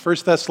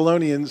First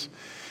Thessalonians.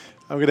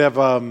 I'm going to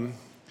have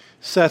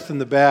Seth in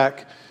the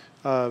back.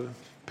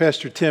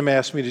 Pastor Tim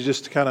asked me to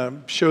just kind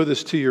of show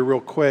this to you real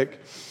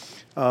quick.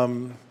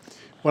 When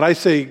I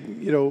say,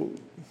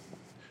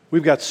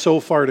 we've got so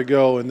far to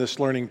go in this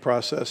learning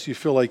process, you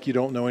feel like you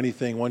don't know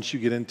anything once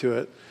you get into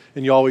it,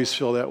 and you always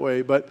feel that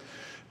way. But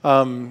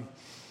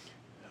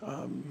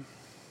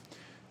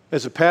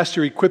as a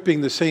pastor, equipping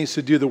the saints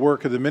to do the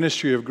work of the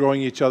ministry of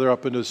growing each other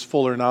up into this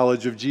fuller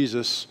knowledge of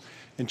Jesus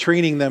and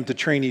training them to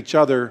train each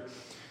other.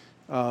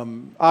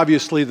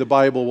 Obviously, the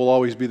Bible will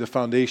always be the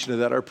foundation of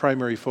that. Our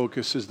primary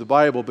focus is the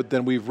Bible, but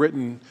then we've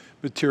written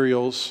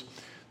materials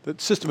that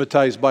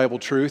systematize Bible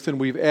truth, and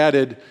we've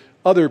added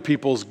other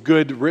people's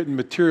good written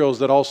materials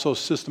that also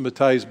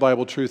systematize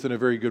Bible truth in a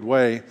very good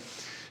way.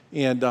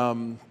 And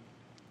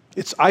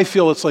I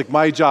feel it's like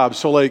my job.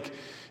 So like,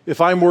 if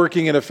I'm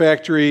working in a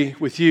factory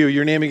with you,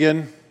 your name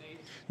again?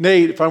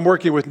 Nate. If I'm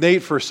working with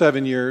Nate for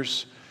 7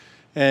 years,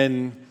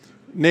 and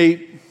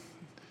Nate,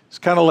 it's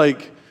kind of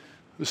like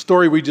the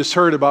story we just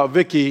heard about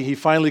Vicky. He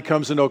finally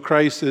comes to know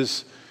Christ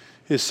as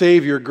his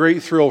Savior.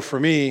 Great thrill for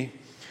me.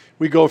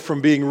 We go from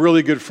being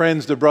really good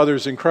friends to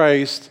brothers in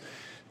Christ.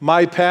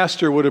 My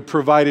pastor would have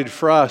provided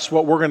for us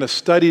what we're going to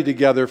study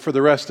together for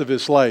the rest of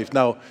his life.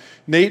 Now,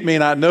 Nate may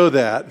not know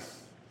that,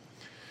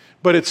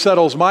 but it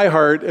settles my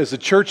heart as a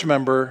church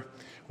member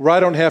where I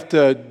don't have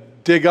to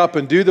dig up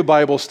and do the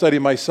Bible study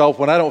myself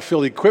when I don't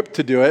feel equipped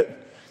to do it.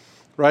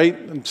 Right?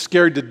 I'm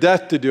scared to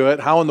death to do it.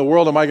 How in the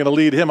world am I going to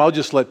lead him? I'll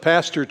just let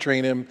pastor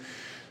train him.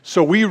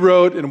 So we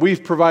wrote and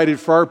we've provided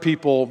for our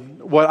people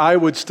what I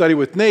would study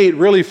with Nate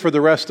really for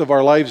the rest of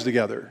our lives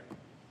together.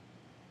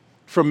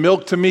 From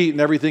milk to meat and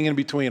everything in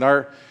between.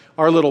 Our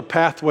little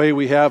pathway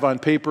we have on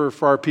paper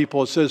for our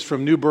people, it says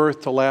from new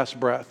birth to last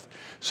breath.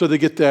 So they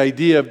get the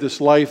idea of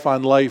this life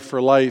on life for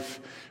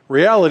life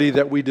reality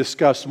that we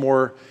discussed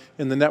more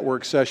in the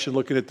network session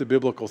looking at the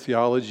biblical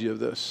theology of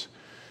this.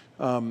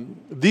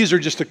 These are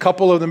just a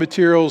couple of the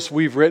materials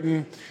we've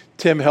written.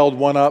 Tim held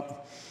one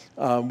up.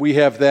 We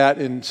have that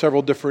in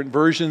several different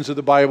versions of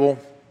the Bible.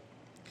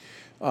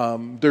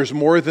 There's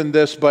more than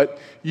this, but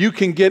you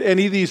can get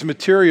any of these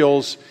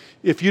materials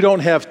if you don't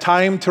have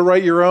time to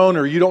write your own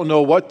or you don't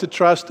know what to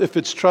trust, if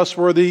it's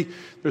trustworthy.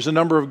 There's a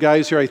number of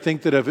guys here, I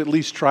think, that have at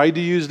least tried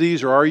to use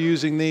these or are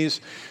using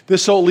these.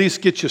 This will at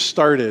least get you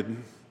started.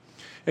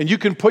 And you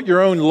can put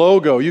your own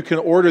logo. You can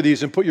order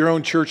these and put your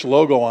own church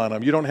logo on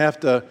them. You don't have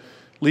to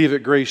leave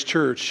at Grace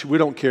Church. We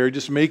don't care.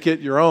 Just make it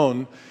your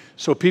own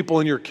so people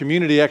in your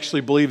community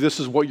actually believe this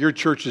is what your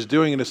church is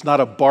doing and it's not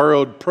a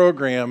borrowed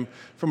program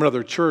from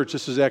another church.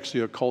 This is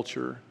actually a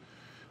culture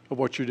of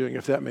what you're doing,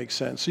 if that makes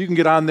sense. So you can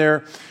get on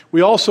there.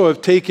 We also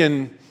have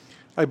taken,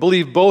 I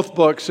believe, both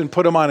books and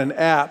put them on an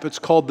app. It's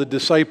called the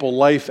Disciple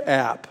Life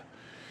app.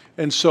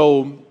 And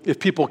so if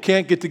people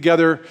can't get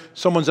together,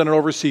 someone's on an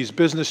overseas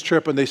business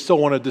trip and they still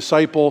want to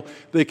disciple,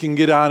 they can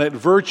get on it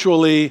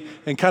virtually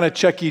and kind of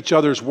check each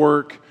other's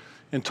work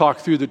and talk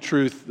through the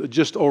truth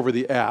just over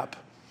the app,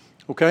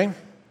 okay?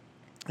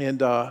 And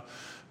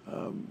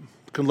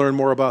can learn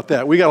more about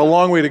that. We got a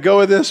long way to go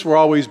with this. We're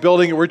always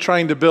building it. We're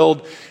trying to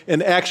build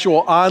an actual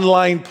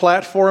online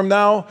platform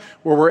now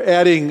where we're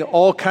adding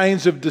all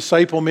kinds of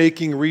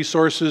disciple-making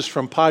resources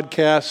from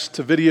podcasts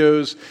to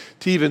videos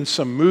to even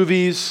some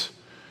movies,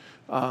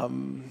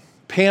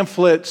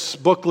 pamphlets,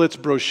 booklets,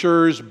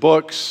 brochures,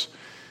 books,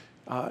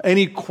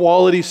 any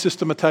quality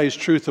systematized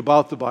truth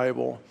about the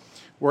Bible.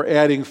 We're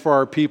adding for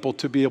our people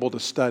to be able to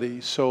study.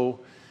 So,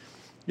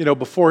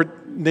 before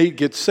Nate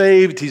gets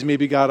saved, he's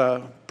maybe got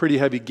a pretty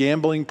heavy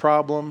gambling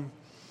problem,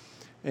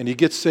 and he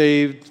gets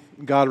saved.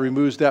 God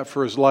removes that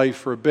for his life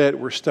for a bit.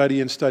 We're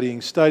studying.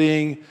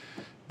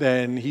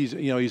 Then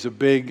he's a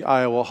big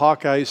Iowa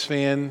Hawkeyes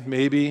fan,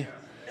 maybe.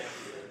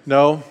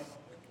 No?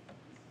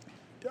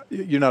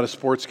 You're not a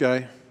sports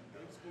guy?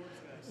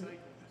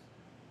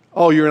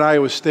 Oh, you're in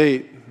Iowa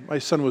State. My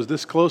son was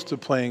this close to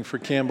playing for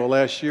Campbell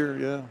last year,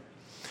 yeah.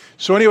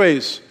 So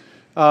anyways,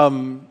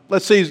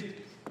 let's say he's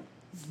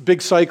a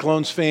big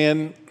Cyclones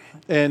fan,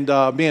 and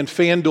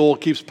FanDuel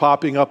keeps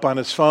popping up on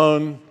his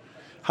phone.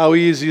 How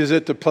easy is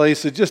it to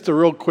place it? Just a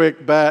real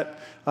quick bet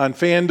on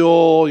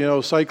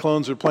FanDuel.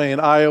 Cyclones are playing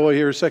Iowa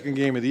here, second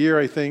game of the year,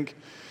 I think,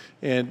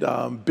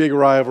 and big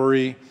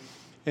rivalry.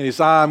 And he's,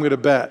 I'm going to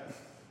bet,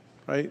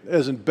 right?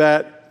 Doesn't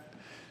bet.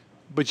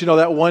 But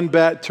that one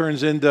bet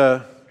turns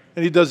into,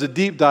 and he does a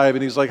deep dive,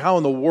 and he's like, how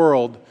in the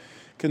world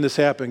can this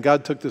happen?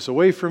 God took this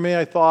away from me,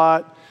 I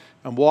thought.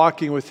 I'm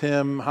walking with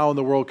him. How in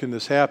the world can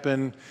this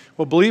happen?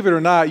 Well, believe it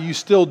or not, you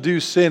still do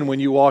sin when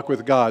you walk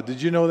with God.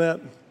 Did you know that?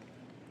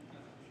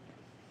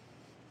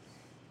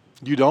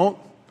 You don't?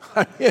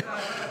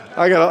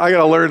 I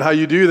gotta learn how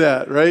you do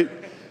that, right?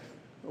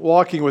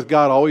 Walking with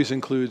God always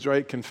includes,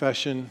 right,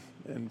 confession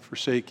and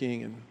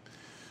forsaking,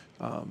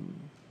 and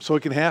so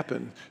it can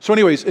happen. So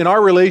anyways, in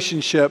our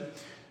relationship,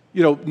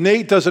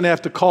 Nate doesn't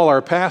have to call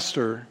our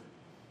pastor,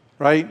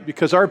 right?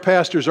 Because our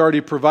pastor's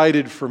already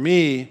provided for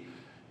me,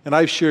 and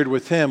I've shared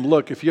with him,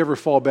 look, if you ever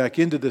fall back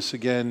into this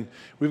again,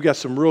 we've got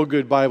some real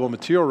good Bible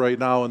material right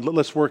now, and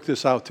let's work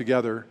this out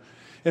together.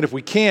 And if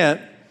we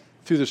can't,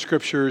 through the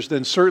scriptures,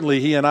 then certainly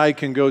he and I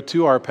can go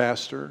to our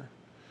pastor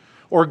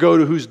or go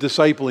to who's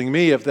discipling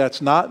me if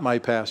that's not my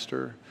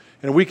pastor.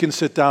 And we can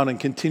sit down and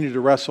continue to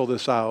wrestle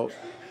this out.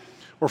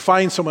 Or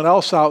find someone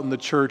else out in the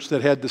church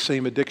that had the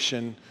same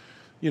addiction,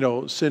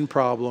 sin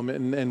problem,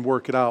 and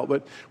work it out.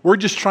 But we're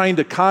just trying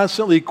to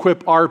constantly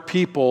equip our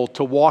people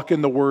to walk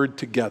in the Word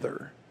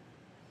together.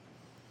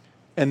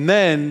 And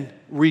then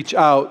reach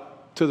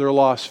out to their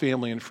lost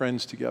family and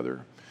friends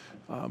together.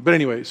 But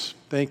anyways,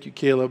 thank you,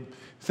 Caleb.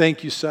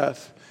 Thank you,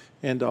 Seth.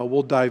 And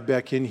we'll dive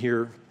back in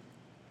here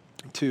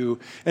too.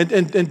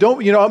 And don't,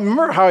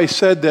 remember how I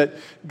said that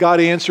God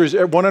answers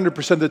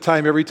 100% of the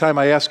time, every time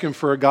I ask him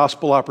for a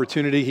gospel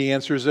opportunity, he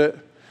answers it?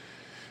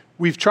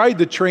 We've tried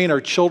to train our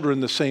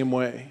children the same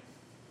way,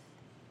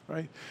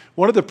 right?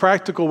 One of the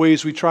practical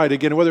ways we tried,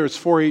 again, whether it's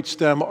 4-H,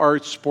 STEM,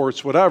 arts,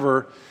 sports,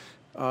 whatever,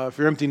 if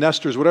you're empty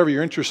nesters, whatever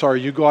your interests are,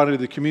 you go out into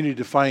the community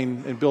to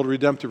find and build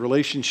redemptive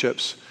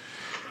relationships.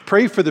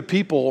 Pray for the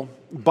people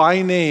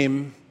by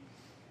name,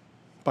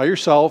 by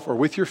yourself or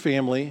with your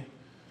family,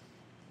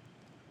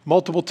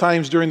 multiple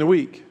times during the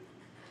week.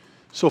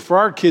 So for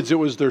our kids, it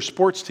was their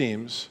sports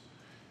teams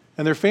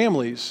and their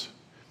families.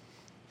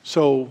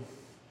 So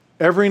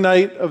every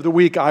night of the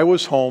week I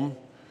was home,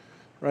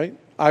 right?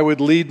 I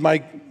would lead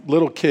my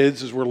little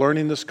kids as we're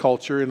learning this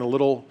culture in a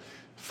little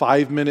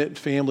 5-minute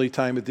family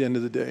time at the end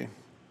of the day.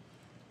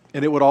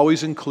 And it would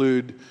always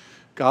include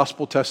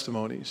gospel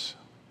testimonies,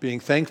 being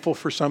thankful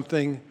for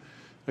something,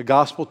 a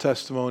gospel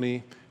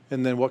testimony,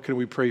 and then what can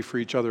we pray for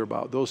each other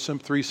about? Those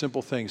 3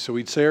 simple things. So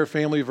we'd say our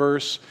family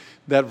verse.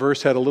 That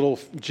verse had a little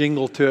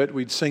jingle to it.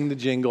 We'd sing the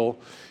jingle.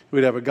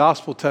 We'd have a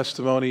gospel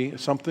testimony,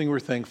 something we're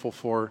thankful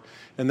for.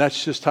 And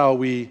that's just how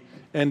we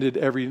ended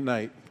every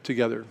night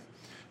together.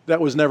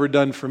 That was never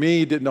done for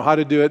me. Didn't know how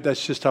to do it.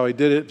 That's just how I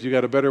did it. If you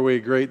got a better way,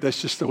 great.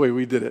 That's just the way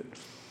we did it.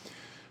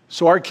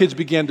 So our kids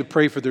began to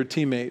pray for their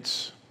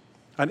teammates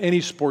on any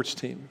sports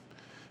team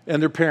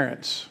and their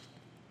parents.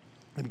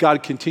 And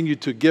God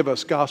continued to give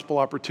us gospel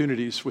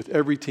opportunities with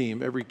every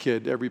team, every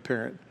kid, every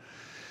parent.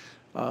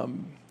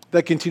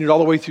 That continued all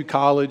the way through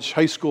college,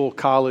 high school,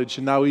 college,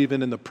 and now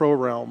even in the pro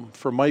realm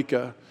for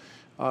Micah.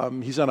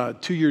 He's on a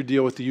 2-year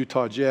deal with the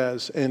Utah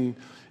Jazz, and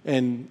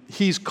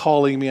he's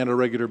calling me on a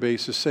regular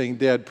basis saying,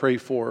 Dad, pray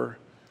for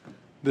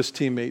this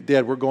teammate.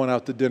 Dad, we're going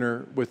out to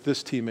dinner with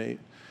this teammate.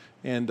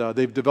 And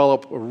they've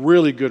developed a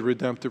really good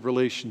redemptive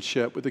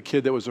relationship with a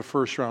kid that was a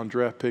first-round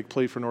draft pick,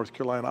 played for North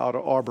Carolina out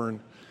of Auburn.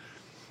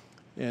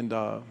 And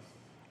I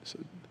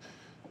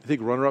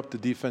think runner-up to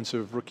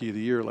Defensive Rookie of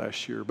the Year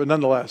last year. But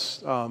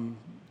nonetheless,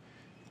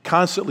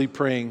 constantly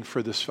praying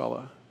for this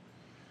fella.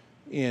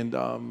 And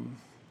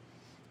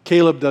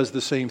Caleb does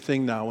the same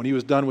thing now. When he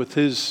was done with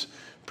his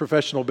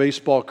professional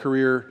baseball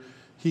career,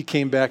 he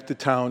came back to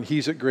town.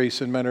 He's at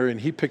Grace and Mentor,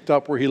 and he picked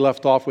up where he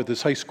left off with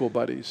his high school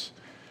buddies.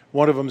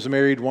 One of them's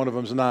married, one of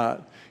them's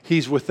not.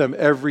 He's with them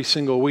every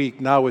single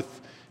week, now with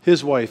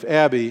his wife,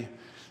 Abby,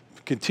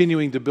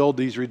 continuing to build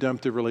these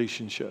redemptive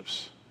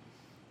relationships.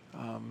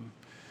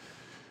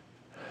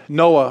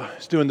 Noah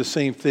is doing the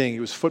same thing. He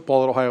was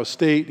football at Ohio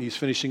State. He's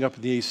finishing up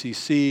in the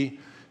ACC.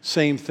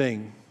 Same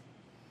thing.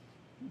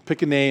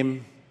 Pick a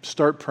name,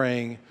 start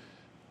praying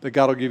that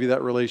God will give you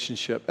that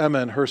relationship. Emma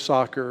and her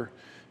soccer,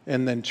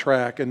 and then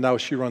track, and now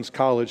she runs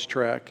college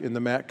track in the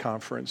MAC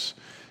conference.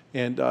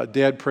 And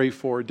Dad, pray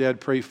for her. Dad,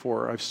 pray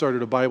for her. I've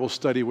started a Bible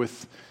study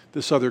with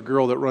this other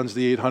girl that runs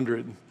the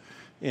 800,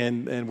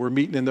 and we're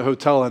meeting in the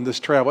hotel on this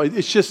travel.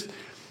 It's just,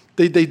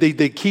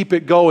 they keep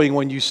it going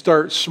when you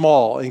start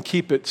small and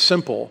keep it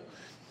simple.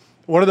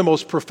 One of the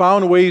most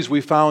profound ways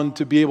we found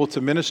to be able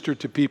to minister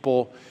to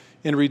people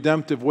in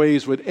redemptive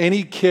ways with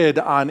any kid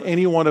on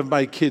any one of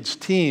my kids'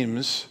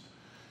 teams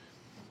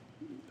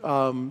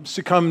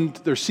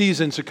succumbed to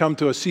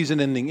a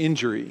season-ending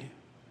injury.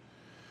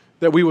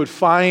 That we would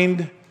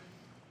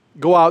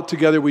go out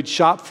together, we'd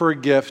shop for a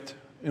gift,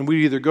 and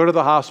we'd either go to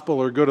the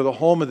hospital or go to the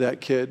home of that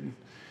kid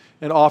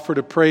and offer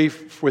to pray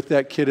with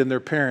that kid and their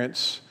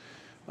parents.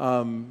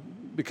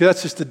 Because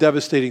that's just a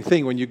devastating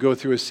thing when you go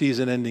through a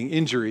season-ending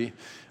injury.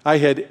 I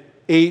had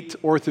 8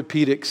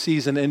 orthopedic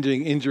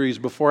season-ending injuries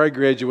before I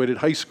graduated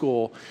high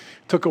school.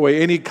 Took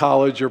away any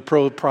college or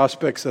pro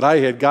prospects that I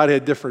had. God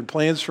had different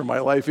plans for my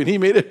life, and he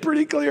made it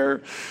pretty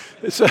clear.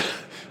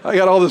 I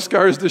got all the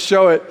scars to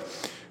show it.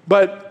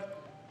 But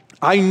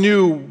I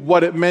knew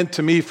what it meant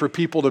to me for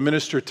people to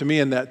minister to me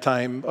in that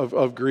time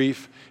of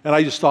grief. And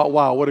I just thought,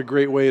 wow, what a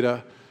great way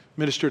to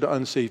minister to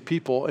unsaved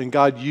people. And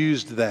God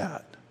used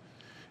that.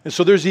 And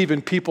so there's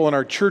even people in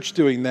our church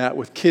doing that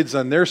with kids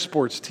on their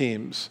sports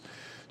teams.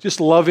 Just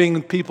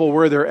loving people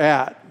where they're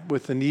at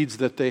with the needs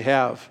that they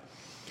have.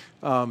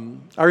 I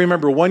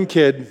remember one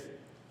kid,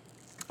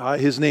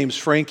 his name's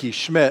Frankie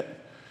Schmidt.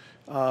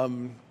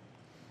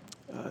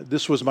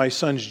 This was my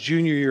son's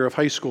junior year of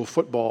high school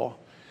football.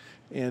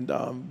 And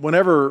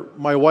whenever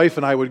my wife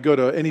and I would go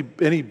to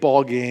any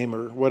ball game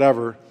or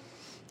whatever,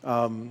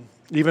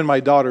 even my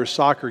daughter's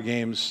soccer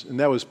games,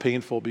 and that was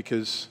painful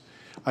because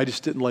I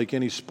just didn't like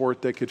any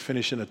sport that could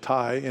finish in a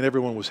tie, and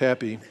everyone was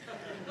happy.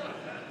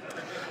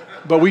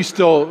 But we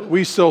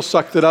still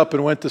sucked it up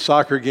and went to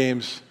soccer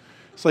games.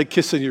 It's like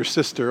kissing your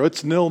sister.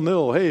 It's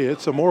 0-0. Hey,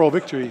 it's a moral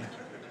victory.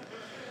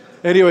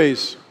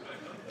 Anyways,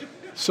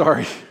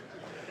 sorry.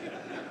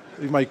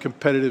 My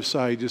competitive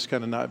side just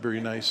kind of not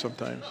very nice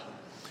sometimes.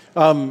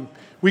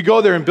 We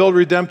go there and build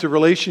redemptive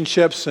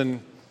relationships,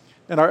 and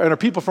our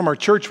people from our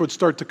church would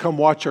start to come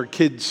watch our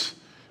kids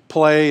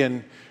play,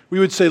 and we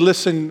would say,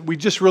 listen, we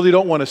just really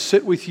don't want to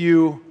sit with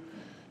you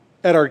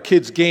at our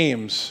kids'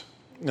 games.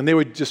 And they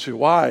would just say,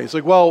 why? It's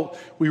like, well,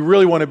 we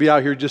really want to be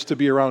out here just to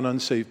be around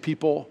unsaved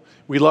people.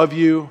 We love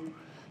you.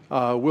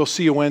 We'll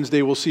see you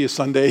Wednesday. We'll see you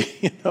Sunday.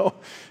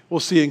 We'll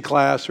see you in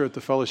class or at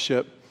the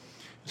fellowship.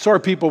 So our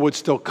people would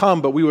still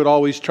come, but we would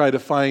always try to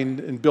find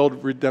and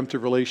build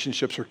redemptive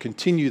relationships or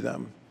continue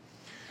them.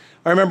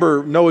 I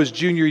remember Noah's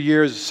junior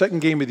year, the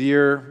second game of the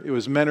year. It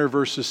was Menor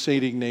versus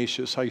St.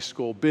 Ignatius High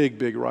School.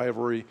 Big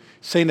Rivalry.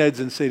 St. Ed's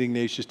and St.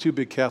 Ignatius, two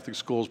big Catholic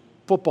schools,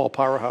 football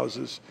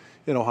powerhouses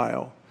in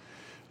Ohio.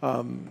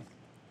 We're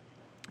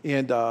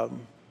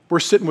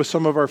sitting with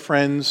some of our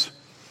friends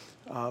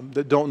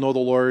that don't know the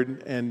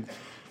Lord, and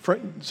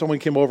someone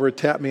came over and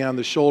tapped me on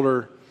the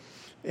shoulder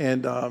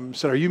and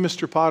said, are you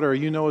Mr. Potter? Are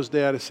you Noah's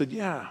dad? I said,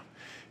 yeah.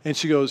 And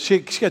she goes, she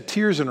got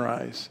tears in her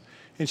eyes.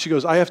 And she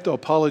goes, I have to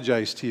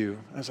apologize to you.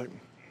 I was like,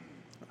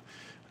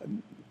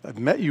 I've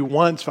met you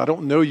once. I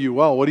don't know you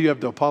well. What do you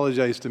have to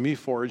apologize to me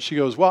for? And she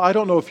goes, well, I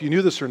don't know if you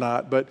knew this or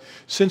not, but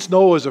since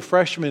Noah was a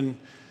freshman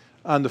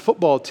on the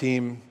football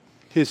team,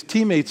 his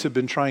teammates have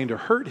been trying to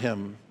hurt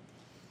him.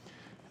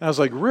 And I was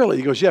like, really?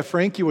 He goes, yeah,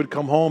 Frankie would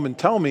come home and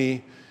tell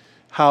me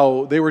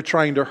how they were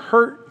trying to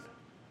hurt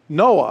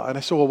Noah. And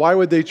I said, well, why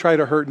would they try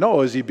to hurt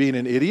Noah? Is he being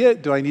an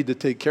idiot? Do I need to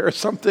take care of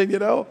something,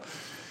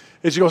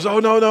 And she goes, oh,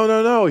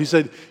 no. He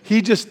said,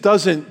 he just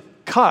doesn't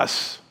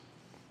cuss.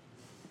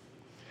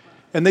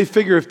 And they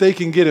figure if they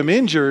can get him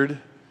injured,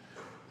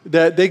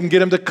 that they can get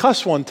him to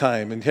cuss one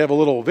time and have a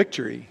little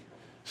victory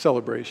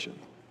celebration.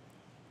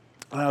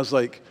 And I was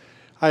like,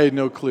 I had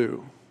no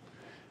clue.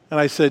 And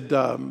I said,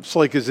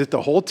 so is it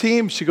the whole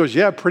team? She goes,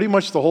 yeah, pretty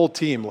much the whole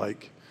team.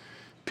 Like,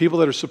 people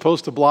that are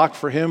supposed to block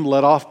for him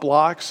let off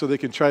blocks so they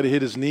can try to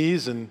hit his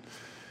knees. And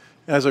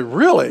I was like,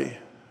 really?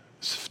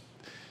 This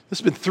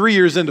has been 3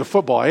 years into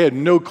football. I had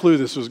no clue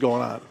this was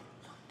going on.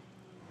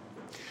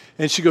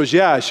 And she goes,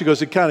 yeah. She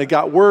goes, it kind of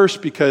got worse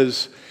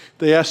because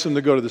they asked him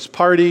to go to this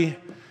party,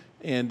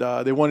 and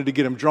they wanted to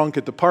get him drunk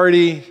at the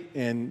party,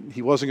 and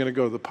he wasn't going to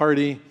go to the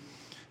party.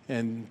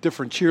 And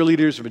different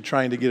cheerleaders have been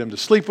trying to get him to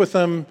sleep with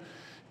them,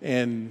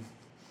 and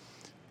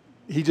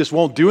he just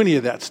won't do any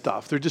of that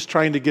stuff. They're just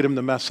trying to get him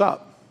to mess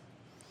up.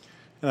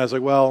 And I was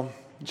like, well,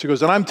 she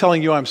goes, and I'm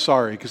telling you I'm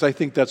sorry because I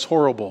think that's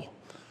horrible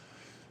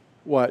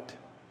what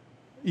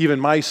even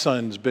my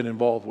son's been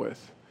involved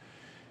with.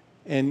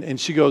 And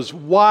she goes,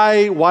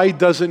 why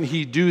doesn't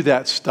he do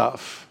that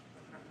stuff?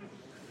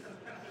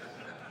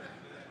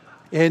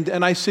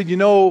 And I said,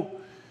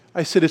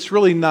 it's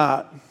really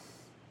not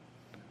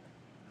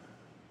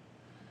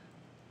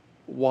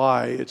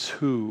why, it's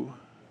who.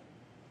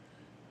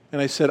 And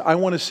I said, I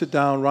want to sit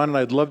down, Ron, and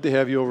I'd love to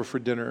have you over for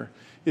dinner.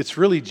 It's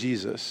really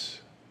Jesus.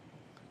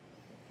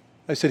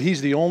 I said,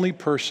 he's the only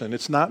person.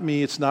 It's not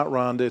me, it's not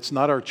Rhonda, it's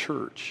not our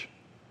church.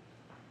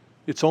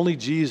 It's only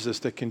Jesus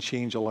that can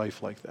change a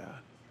life like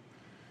that.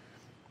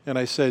 And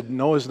I said,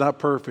 Noah's not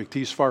perfect.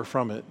 He's far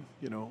from it,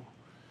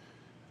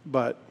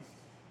 But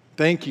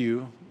thank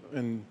you,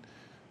 and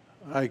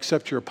I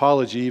accept your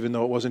apology even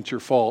though it wasn't your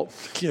fault,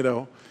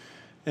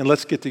 and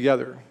let's get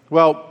together.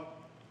 Well,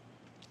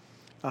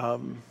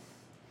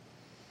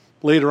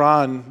 later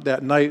on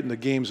that night, and the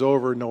game's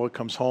over, Noah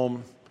comes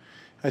home.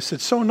 I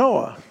said, so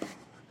Noah,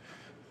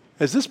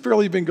 has this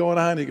barely been going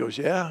on? He goes,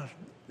 yeah.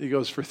 He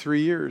goes, for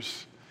 3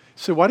 years. I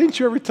said, why didn't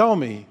you ever tell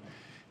me?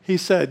 He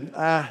said,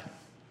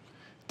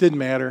 didn't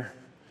matter.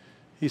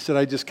 He said,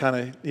 I just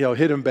kind of,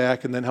 hit him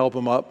back and then help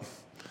him up,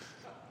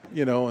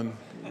 and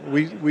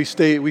we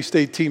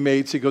stayed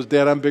teammates. He goes,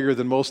 Dad, I'm bigger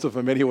than most of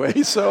them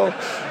anyway. So,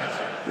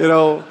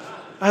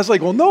 I was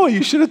like, well, Noah,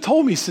 you should have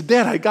told me. He said,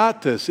 Dad, I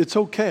got this. It's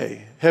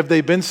okay. Have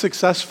they been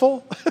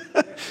successful?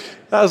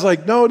 I was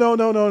like, no.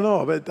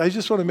 But I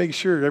just want to make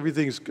sure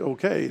everything's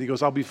okay. And he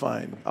goes, I'll be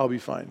fine.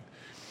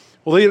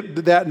 Well,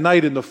 that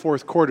night in the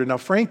fourth quarter, now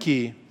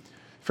Frankie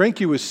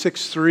was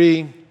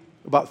 6'3",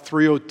 about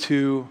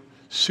 302,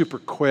 super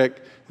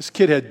quick. This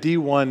kid had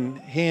D1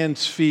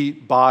 hands,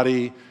 feet,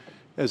 body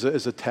as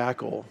a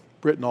tackle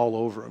written all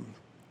over him.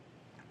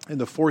 In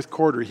the fourth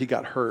quarter, he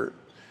got hurt,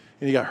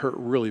 and he got hurt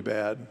really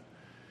bad.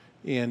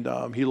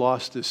 And he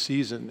lost his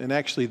season. And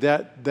actually,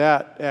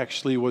 that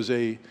actually was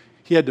he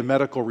had to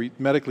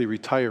medically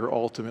retire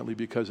ultimately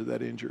because of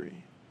that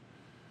injury.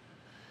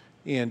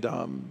 And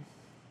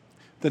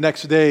the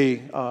next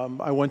day,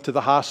 I went to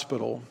the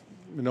hospital,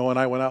 and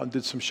I went out and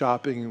did some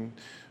shopping and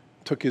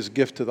took his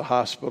gift to the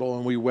hospital,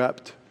 and we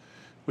wept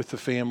with the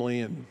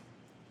family. And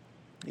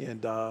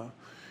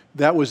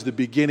that was the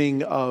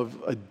beginning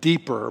of a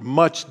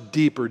much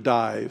deeper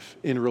dive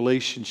in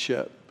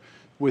relationship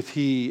with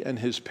he and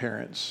his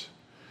parents.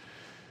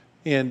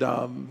 And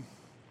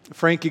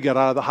Frankie got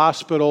out of the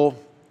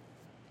hospital,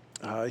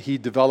 He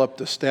developed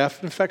a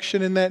staph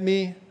infection in that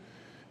knee,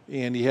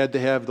 and he had to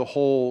have the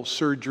whole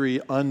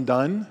surgery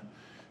undone.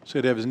 So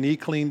he'd have his knee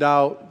cleaned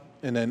out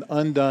and then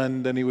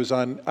undone. Then he was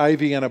on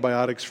IV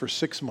antibiotics for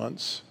 6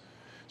 months.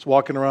 He's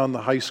walking around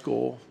the high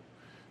school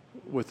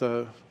with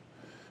a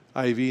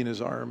IV in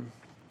his arm.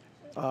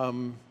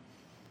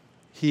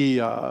 He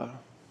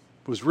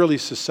was really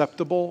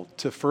susceptible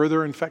to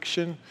further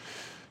infection.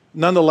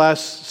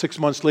 Nonetheless, 6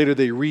 months later,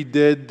 they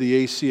redid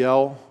the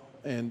ACL.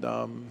 And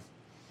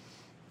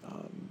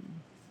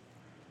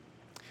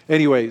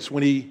anyways,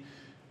 when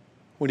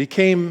he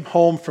came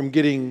home from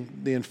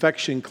getting the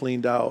infection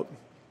cleaned out,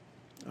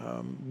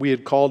 we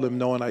had called him,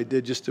 Noah and I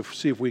did, just to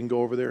see if we can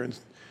go over there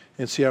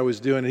and see how he was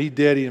doing. And he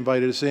did. He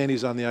invited us in.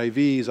 He's on the IV.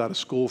 He's out of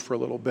school for a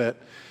little bit.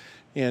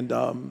 And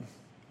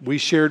we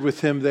shared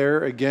with him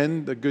there,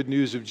 again, the good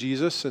news of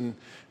Jesus. And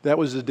that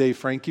was the day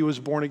Frankie was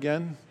born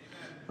again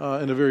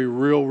in a very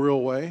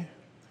real way.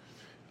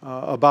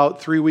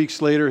 About 3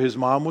 weeks later, his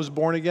mom was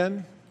born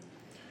again.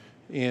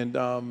 And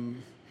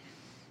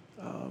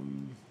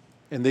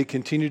they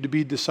continued to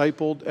be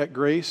discipled at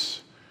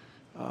Grace.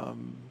 I was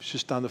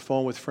just on the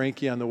phone with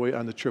Frankie on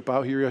the trip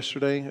out here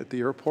yesterday at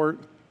the airport.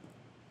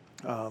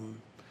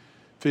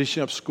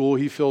 Finishing up school,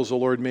 he feels the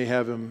Lord may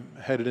have him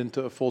headed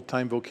into a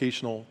full-time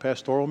vocational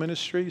pastoral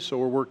ministry, so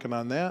we're working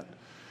on that.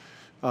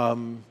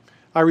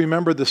 I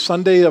remember the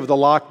Sunday of the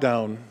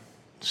lockdown,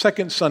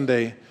 second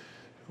Sunday,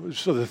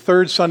 so the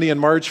third Sunday in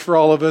March for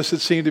all of us.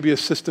 It seemed to be a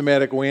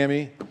systematic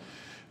whammy.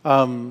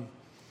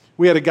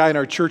 We had a guy in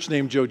our church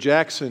named Joe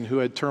Jackson who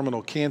had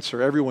terminal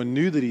cancer. Everyone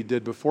knew that he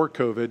did before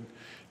COVID,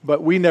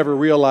 but we never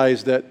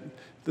realized that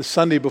the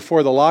Sunday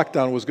before the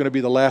lockdown was going to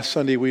be the last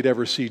Sunday we'd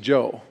ever see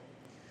Joe.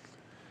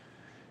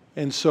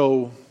 And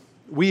so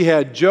we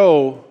had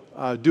Joe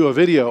do a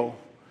video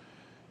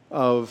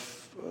of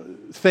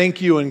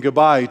thank you and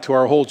goodbye to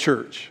our whole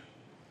church,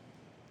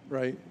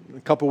 right? A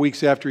couple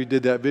weeks after he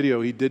did that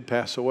video, he did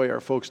pass away. Our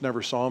folks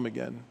never saw him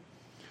again.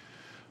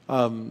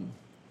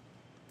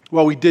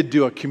 Well, we did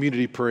do a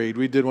community parade.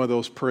 We did one of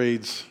those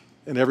parades,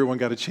 and everyone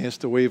got a chance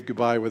to wave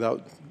goodbye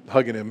without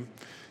hugging him.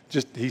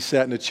 Just he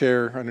sat in a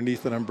chair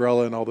underneath an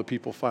umbrella, and all the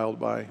people filed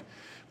by.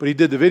 But he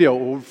did the video.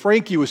 Well,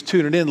 Frankie was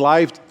tuning in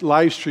live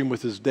stream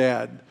with his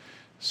dad,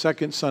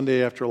 second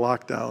Sunday after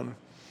lockdown.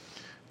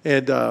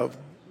 And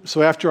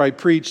so after I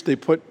preached, they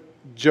put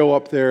Joe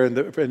up there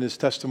in his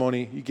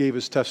testimony. He gave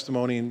his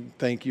testimony and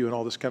thank you and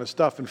all this kind of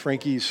stuff. And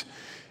Frankie's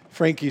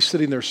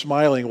sitting there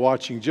smiling,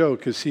 watching Joe,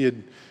 because he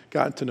had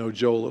gotten to know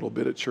Joe a little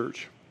bit at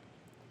church.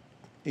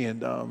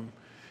 And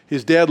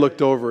his dad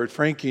looked over at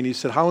Frankie and he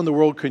said, how in the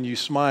world can you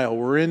smile?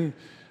 We're in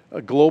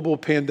a global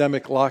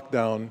pandemic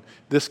lockdown.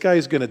 This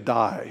guy's going to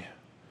die.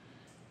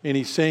 And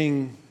he's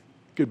saying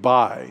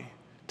goodbye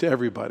to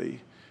everybody.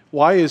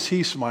 Why is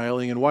he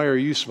smiling and why are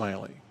you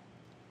smiling?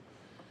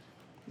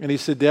 And he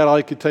said, Dad, all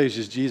I could tell you is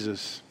just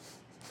Jesus.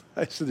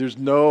 I said, there's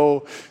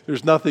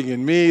nothing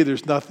in me.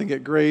 There's nothing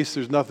at Grace.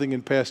 There's nothing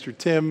in Pastor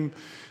Tim.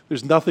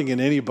 There's nothing in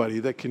anybody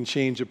that can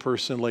change a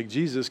person like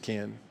Jesus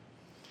can.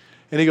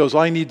 And he goes,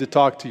 I need to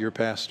talk to your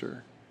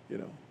pastor,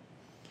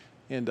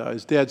 And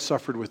his dad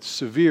suffered with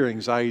severe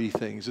anxiety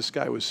things. This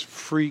guy was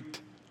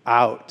freaked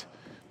out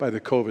by the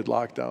COVID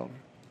lockdown.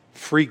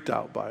 Freaked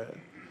out by it.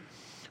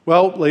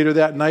 Well, later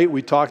that night,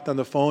 we talked on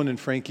the phone, and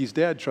Frankie's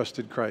dad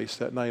trusted Christ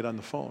that night on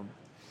the phone.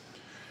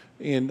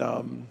 And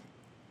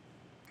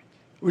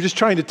we're just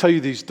trying to tell you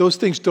those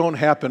things don't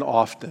happen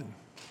often.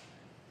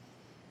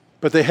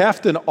 But they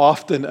happen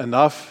often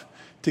enough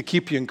to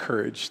keep you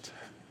encouraged.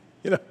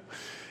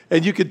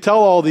 And you could tell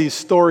all these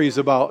stories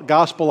about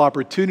gospel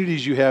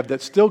opportunities you have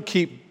that still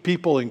keep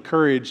people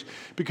encouraged,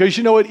 because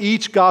you know what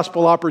each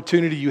gospel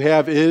opportunity you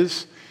have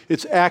is?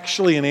 It's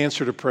actually an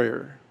answer to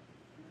prayer.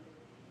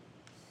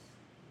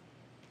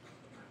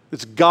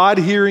 It's God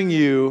hearing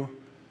you,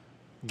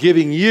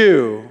 giving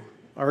you,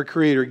 our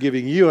Creator,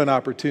 giving you an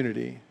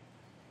opportunity,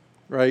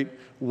 right?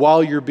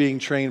 While you're being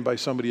trained by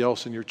somebody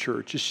else in your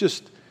church. It's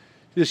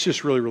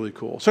just really, really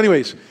cool. So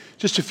anyways,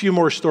 just a few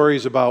more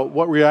stories about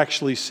what we're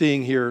actually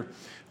seeing here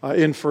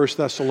in 1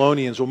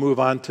 Thessalonians. We'll move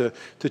on to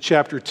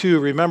chapter 2.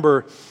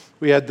 Remember,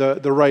 we had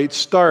the right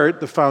start.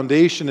 The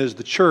foundation is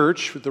the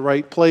church, with the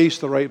right place,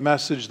 the right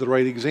message, the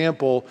right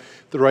example,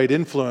 the right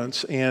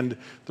influence, and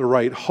the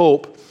right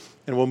hope.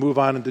 And we'll move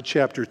on into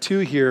chapter 2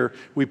 here.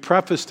 We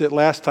prefaced it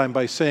last time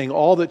by saying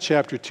all that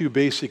chapter 2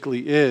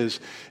 basically is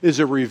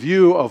a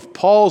review of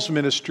Paul's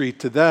ministry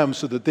to them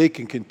so that they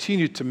can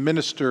continue to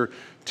minister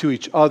to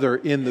each other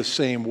in the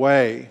same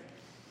way.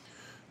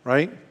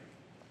 Right?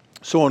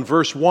 So in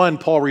verse 1,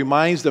 Paul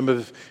reminds them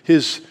of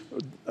his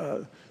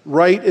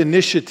right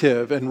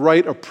initiative and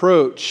right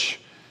approach.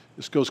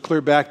 This goes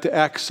clear back to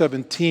Acts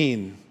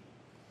 17.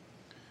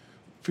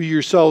 For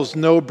yourselves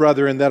know,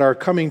 brethren, that our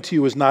coming to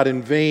you was not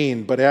in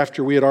vain, but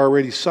after we had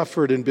already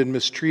suffered and been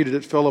mistreated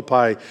at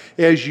Philippi.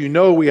 As you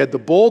know, we had the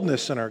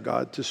boldness in our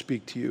God to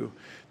speak to you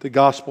the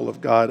gospel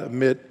of God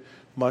amid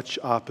much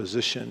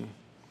opposition.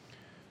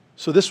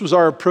 So this was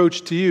our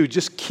approach to you.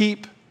 Just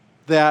keep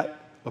that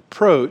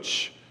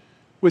approach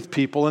with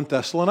people in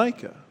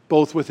Thessalonica.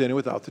 both within and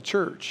without the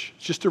church.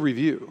 It's just a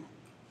review,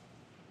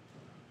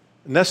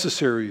 a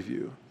necessary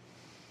review.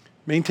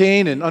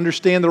 Maintain and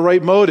understand the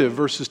right motive,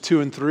 verses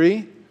 2 and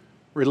 3.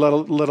 Read a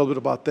little bit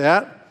about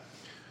that.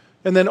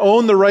 And then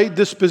own the right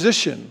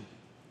disposition.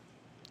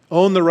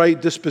 Own the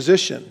right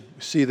disposition.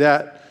 We see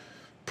that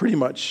pretty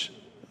much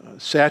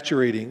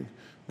saturating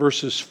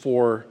verses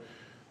 4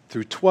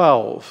 through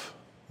 12.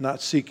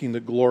 Not seeking the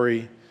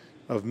glory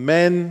of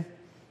men,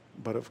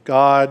 but of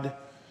God.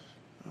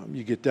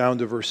 You get down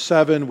to verse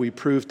 7. We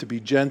prove to be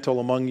gentle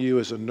among you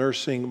as a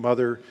nursing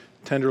mother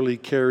tenderly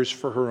cares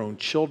for her own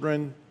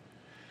children.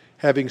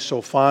 Having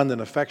so fond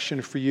an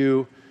affection for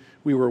you,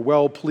 we were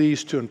well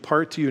pleased to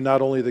impart to you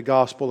not only the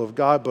gospel of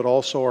God, but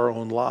also our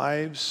own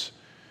lives,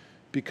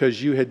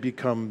 because you had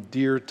become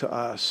dear to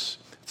us.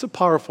 It's a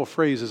powerful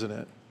phrase, isn't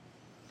it?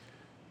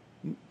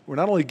 We're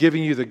not only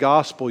giving you the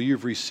gospel,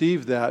 you've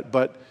received that,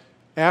 but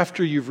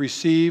after you've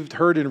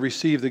heard and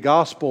received the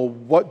gospel,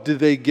 what do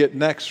they get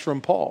next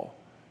from Paul?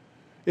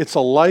 It's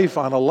a life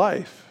on a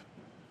life,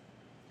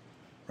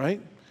 right?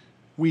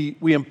 We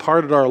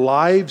imparted our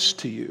lives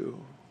to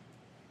you.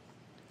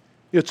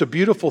 It's a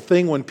beautiful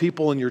thing when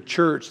people in your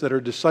church that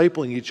are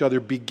discipling each other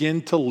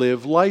begin to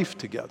live life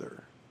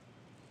together.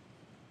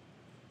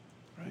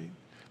 Right?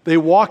 They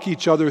walk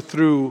each other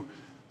through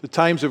the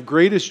times of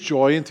greatest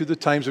joy and through the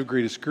times of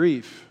greatest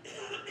grief.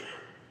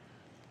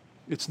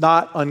 It's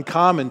not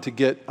uncommon to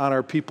get on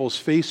our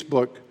people's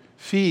Facebook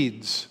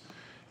feeds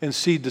and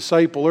see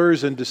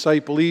disciplers and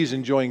disciplees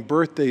enjoying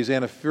birthdays,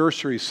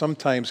 anniversaries,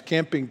 sometimes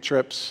camping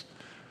trips,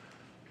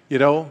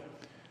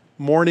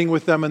 mourning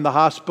with them in the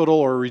hospital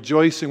or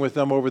rejoicing with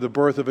them over the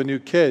birth of a new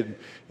kid,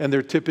 and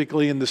they're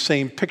typically in the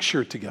same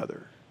picture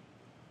together.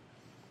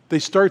 They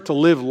start to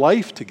live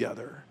life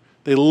together.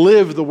 They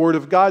live the Word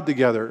of God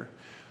together.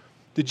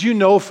 Did you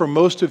know for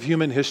most of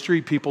human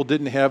history, people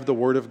didn't have the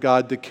Word of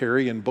God to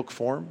carry in book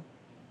form?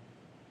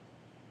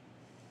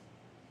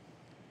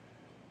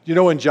 You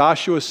know when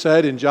Joshua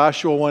said in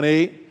Joshua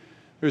 1:8,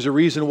 there's a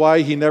reason why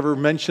he never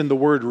mentioned the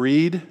word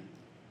read?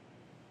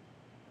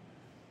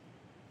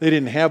 They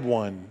didn't have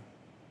one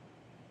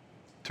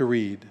to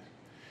read.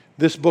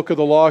 This book of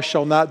the law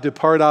shall not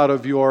depart out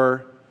of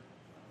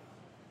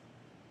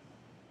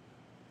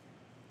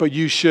but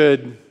you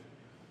should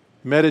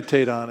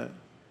meditate on it.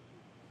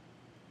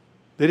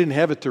 They didn't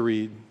have it to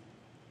read.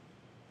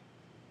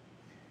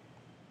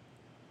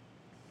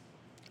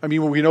 I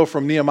mean, we know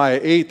from Nehemiah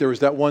 8, there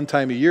was that one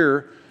time a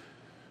year,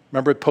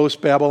 remember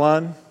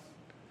post-Babylon?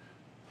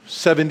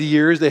 70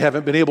 years, they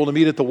haven't been able to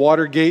meet at the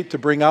water gate to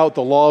bring out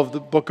the law of the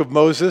book of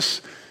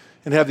Moses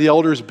and have the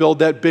elders build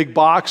that big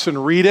box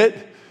and read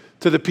it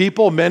to the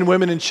people, men,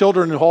 women, and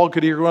children, and all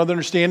could hear one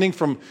understanding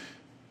from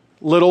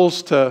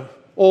littles to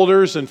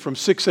olders and from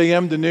 6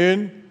 a.m. to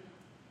noon.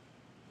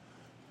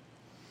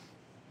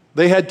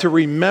 They had to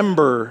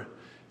remember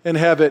and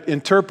have it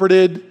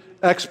interpreted,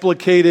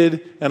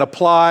 explicated, and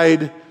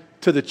applied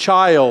to the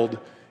child.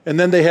 And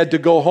then they had to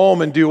go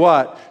home and do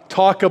what?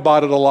 Talk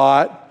about it a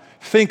lot,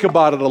 think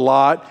about it a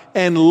lot,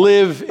 and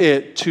live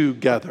it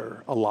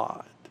together a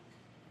lot.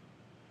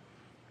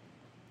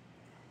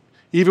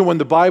 Even when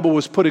the Bible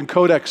was put in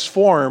codex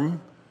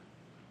form,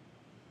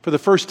 for the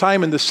first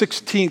time in the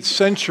 16th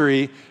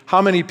century,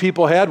 how many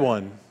people had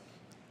one?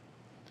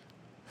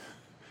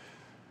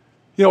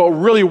 It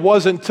really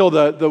wasn't until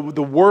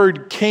the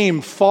word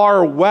came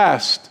far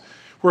west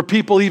where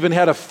people even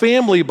had a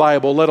family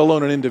Bible, let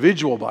alone an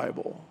individual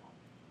Bible.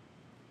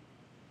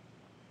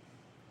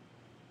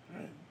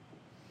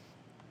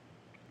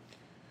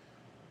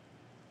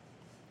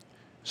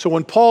 So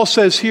when Paul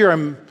says here,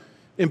 I'm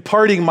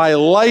imparting my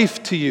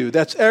life to you,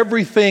 that's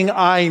everything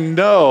I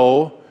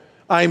know.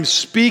 I'm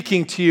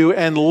speaking to you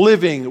and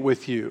living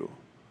with you.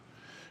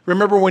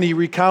 Remember when he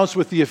recounts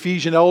with the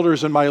Ephesian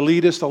elders in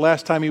Miletus the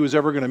last time he was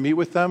ever going to meet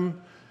with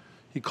them?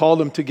 He called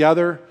them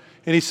together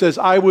and he says,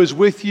 I was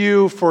with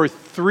you for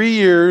 3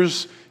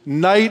 years,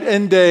 night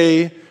and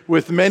day,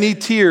 with many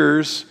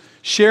tears,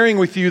 sharing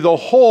with you the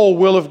whole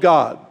will of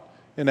God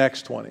in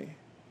Acts 20.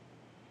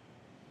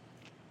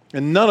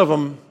 And none of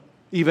them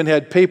even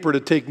had paper to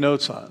take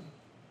notes on.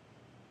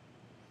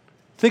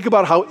 Think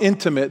about how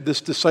intimate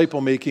this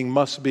disciple-making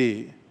must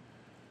be.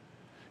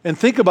 And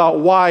think about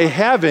why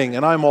having,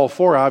 and I'm all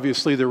for,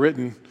 obviously, the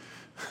written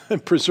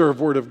and preserved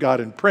Word of God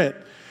in print,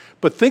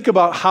 but think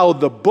about how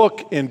the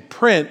book in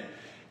print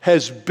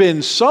has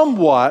been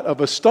somewhat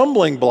of a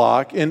stumbling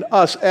block in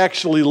us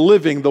actually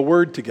living the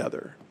Word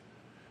together.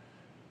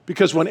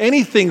 Because when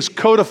anything's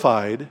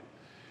codified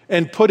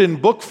and put in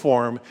book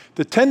form,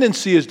 the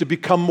tendency is to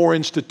become more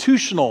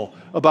institutional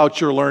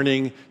about your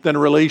learning than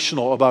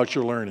relational about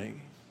your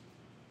learning.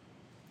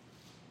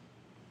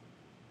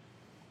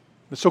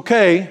 It's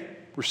okay.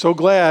 We're so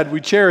glad.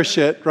 We cherish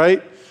it,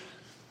 right?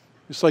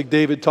 Just like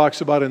David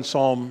talks about in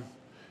Psalm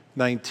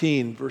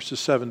 19, verses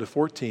 7 to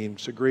 14.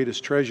 It's the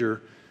greatest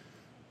treasure,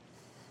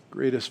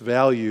 greatest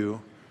value.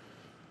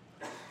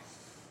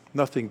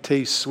 Nothing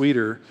tastes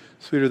sweeter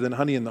than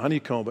honey in the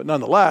honeycomb. But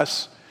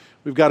nonetheless,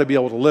 we've got to be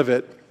able to live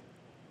it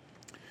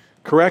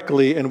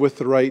correctly and with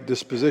the right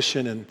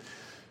disposition. And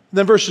And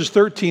then verses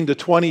 13 to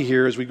 20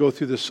 here, as we go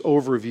through this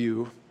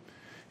overview,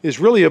 is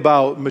really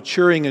about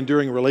maturing and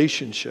enduring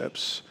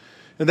relationships.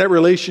 And that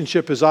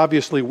relationship is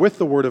obviously with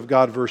the Word of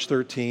God, verse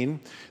 13.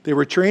 They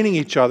were training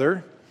each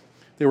other.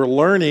 They were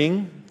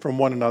learning from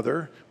one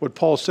another. What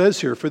Paul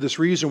says here, for this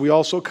reason, we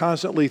also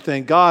constantly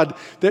thank God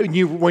that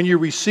when you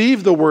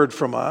receive the Word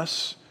from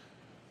us,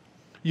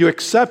 you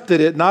accepted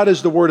it not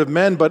as the word of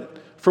men, but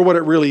for what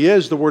it really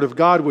is, the Word of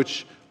God,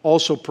 which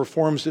also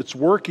performs its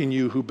work in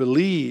you who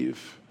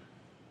believe.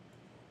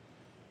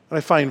 And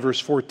I find verse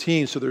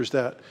 14, so there's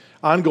that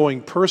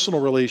ongoing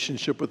personal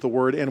relationship with the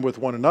Word and with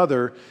one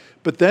another.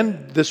 But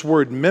then this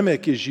word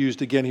mimic is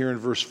used again here in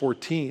verse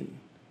 14.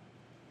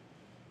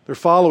 They're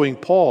following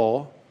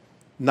Paul.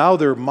 Now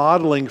they're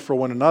modeling for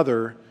one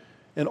another.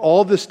 And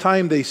all this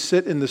time they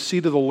sit in the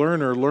seat of the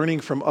learner, learning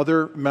from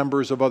other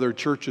members of other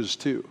churches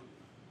too.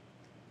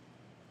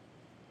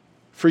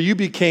 For you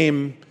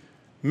became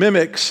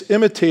mimics,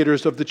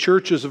 imitators of the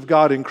churches of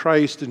God in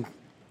Christ and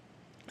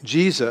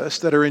Jesus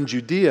that are in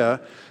Judea,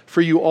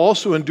 for you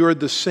also endured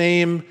the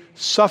same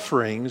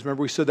sufferings.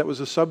 Remember, we said that was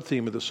a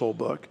sub-theme of this whole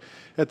book.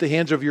 At the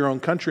hands of your own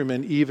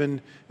countrymen,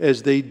 even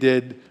as they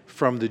did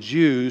from the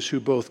Jews, who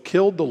both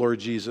killed the Lord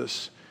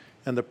Jesus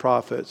and the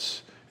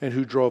prophets, and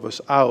who drove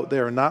us out. They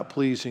are not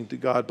pleasing to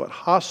God, but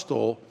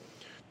hostile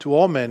to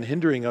all men,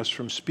 hindering us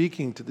from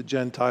speaking to the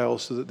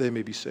Gentiles so that they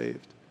may be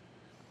saved.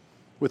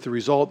 With the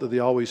result that they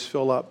always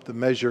fill up the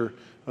measure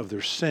of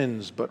their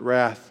sins, but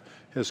wrath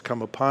has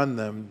come upon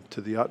them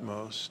to the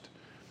utmost.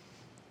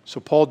 So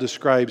Paul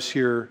describes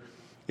here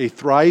a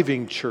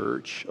thriving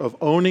church of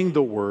owning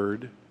the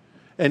Word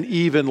and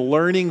even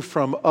learning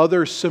from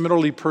other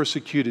similarly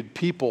persecuted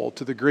people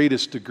to the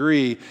greatest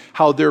degree,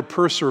 how they're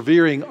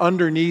persevering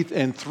underneath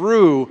and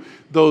through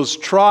those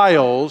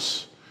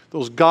trials,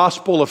 those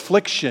gospel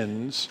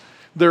afflictions.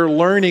 They're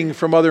learning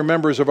from other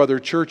members of other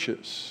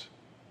churches.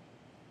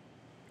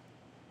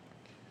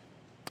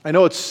 I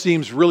know it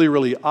seems really,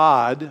 really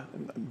odd,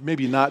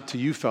 maybe not to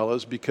you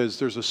fellas, because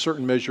there's a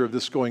certain measure of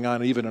this going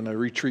on even on a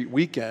retreat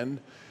weekend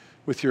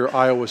with your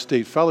Iowa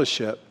State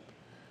Fellowship.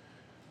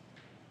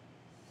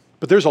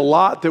 But there's a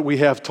lot that we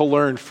have to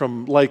learn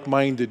from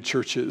like-minded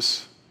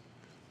churches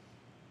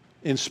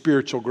in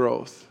spiritual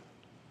growth.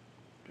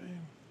 Okay?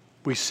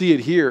 We see it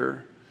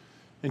here.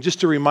 And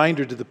just a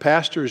reminder to the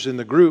pastors in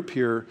the group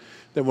here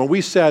that when we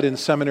sat in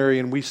seminary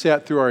and we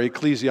sat through our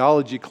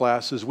ecclesiology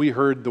classes, we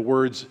heard the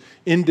words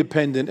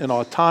independent and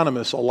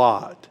autonomous a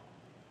lot.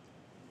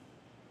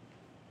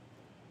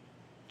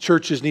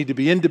 Churches need to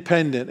be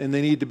independent and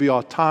they need to be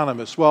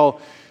autonomous.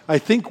 Well, I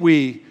think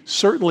we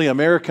certainly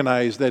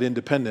Americanize that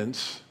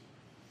independence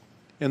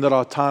and that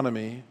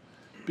autonomy,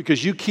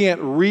 because you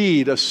can't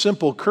read a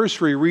simple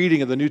cursory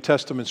reading of the New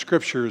Testament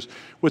scriptures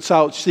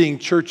without seeing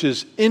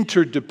churches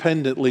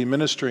interdependently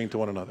ministering to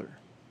one another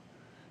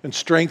and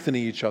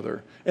strengthening each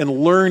other and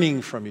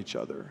learning from each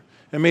other.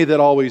 And may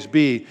that always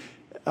be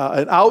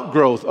an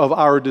outgrowth of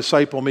our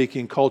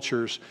disciple-making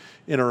cultures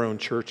in our own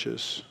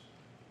churches.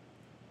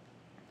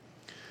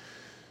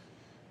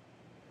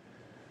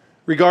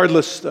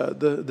 Regardless,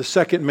 the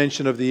second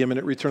mention of the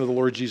imminent return of the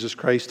Lord Jesus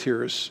Christ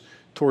here is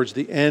towards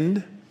the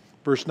end.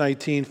 Verse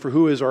 19, for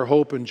who is our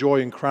hope and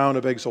joy and crown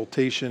of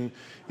exaltation?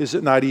 Is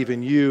it not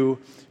even you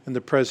in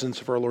the presence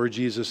of our Lord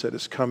Jesus that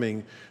is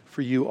coming?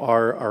 For you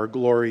are our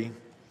glory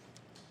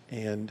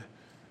and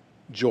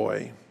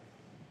joy.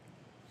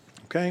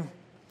 Okay?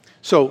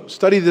 So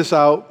study this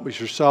out with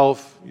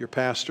yourself, your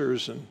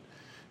pastors,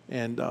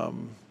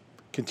 and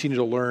continue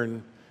to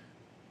learn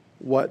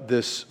what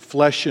this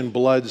flesh and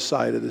blood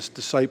side of this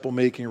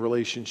disciple-making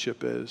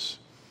relationship is.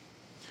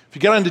 If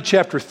you get on to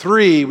chapter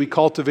 3, we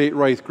cultivate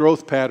right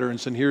growth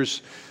patterns, and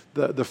here's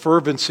the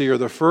fervency or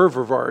the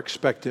fervor of our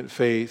expectant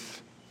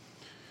faith.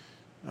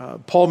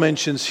 Paul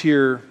mentions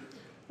here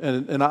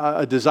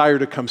a desire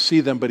to come see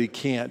them, but he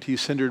can't.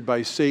 He's hindered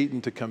by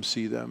Satan to come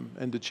see them,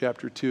 into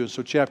chapter 2. And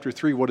so chapter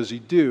 3, what does he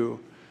do?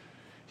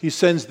 He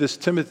sends this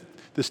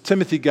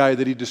Timothy guy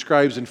that he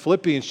describes in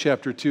Philippians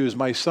chapter 2 as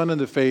my son in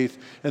the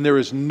faith, and there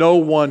is no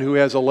one who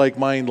has a like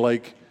mind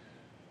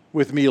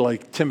with me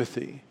like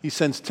Timothy. He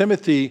sends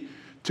Timothy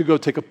to go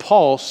take a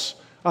pulse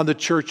on the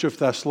church of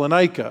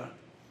Thessalonica,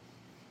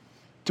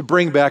 to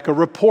bring back a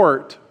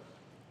report.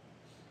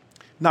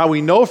 Now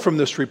we know from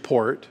this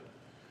report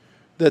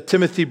that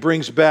Timothy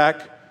brings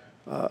back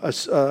an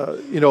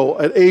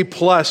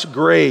A+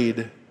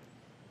 grade.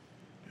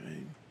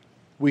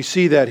 We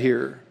see that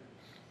here.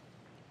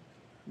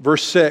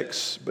 Verse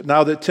 6, but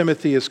now that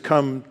Timothy has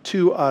come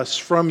to us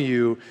from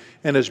you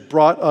and has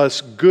brought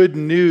us good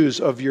news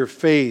of your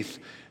faith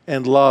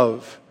and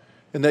love,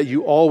 and that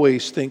you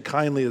always think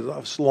kindly of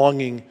us,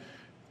 longing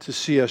to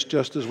see us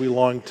just as we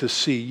long to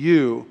see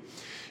you.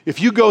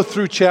 If you go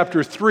through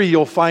chapter 3,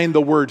 you'll find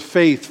the word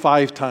faith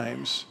 5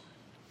 times.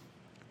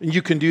 And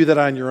you can do that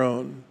on your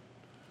own.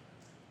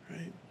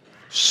 Right?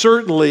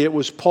 Certainly, it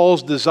was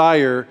Paul's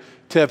desire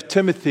to have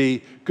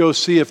Timothy go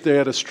see if they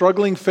had a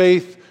struggling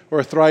faith or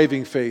a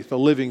thriving faith, a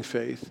living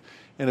faith.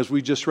 And as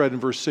we just read in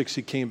verse 6,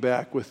 he came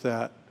back with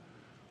that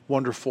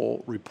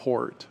wonderful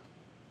report.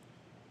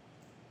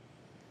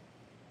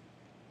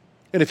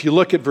 And if you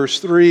look at verse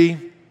 3,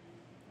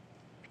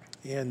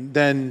 and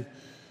then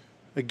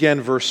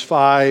again verse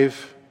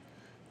 5,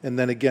 and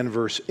then again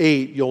verse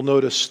 8, you'll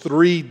notice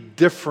three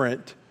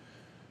different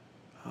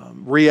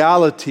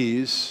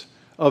realities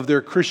of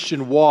their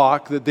Christian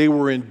walk that they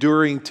were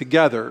enduring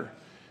together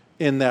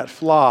in that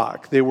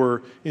flock. They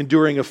were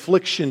enduring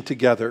affliction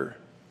together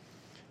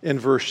in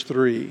verse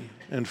 3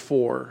 and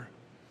 4.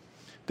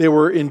 They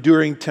were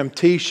enduring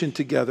temptation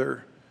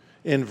together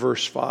in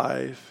verse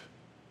 5.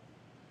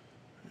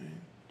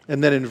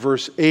 And then in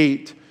verse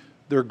 8,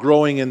 they're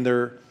growing in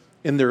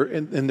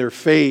their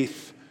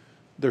faith,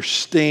 their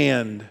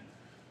stand,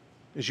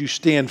 as you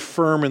stand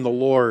firm in the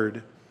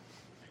Lord.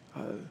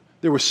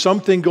 There was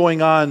something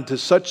going on to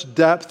such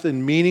depth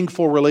and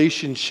meaningful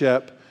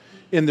relationship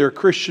in their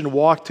Christian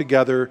walk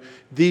together.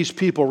 These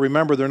people,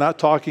 remember, they're not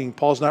talking,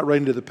 Paul's not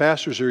writing to the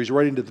pastors here, he's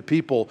writing to the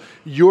people.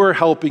 You're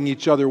helping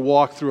each other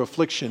walk through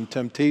affliction,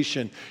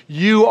 temptation.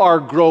 You are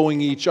growing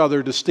each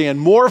other to stand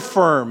more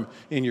firm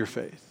in your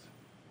faith.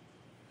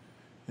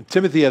 And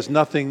Timothy has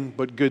nothing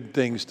but good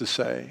things to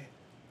say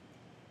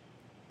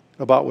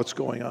about what's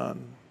going on.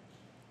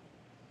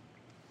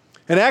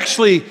 And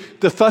actually,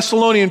 the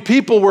Thessalonian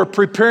people were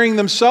preparing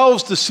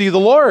themselves to see the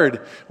Lord.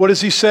 What does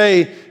he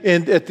say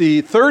at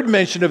the third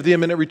mention of the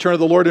imminent return of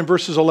the Lord in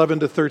verses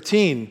 11 to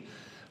 13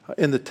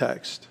 in the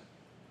text?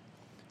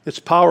 It's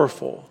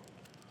powerful.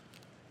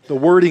 The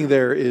wording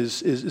there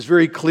is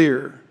very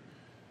clear.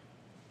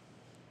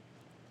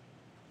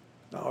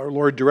 Now, our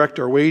Lord, direct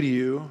our way to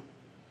you,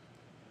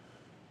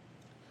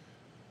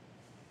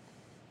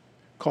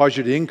 cause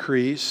you to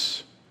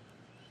increase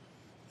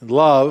in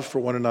love for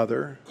one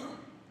another,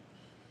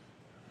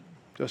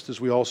 just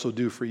as we also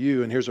do for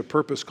you. And here's a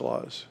purpose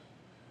clause.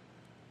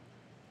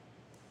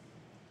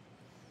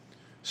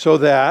 So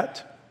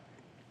that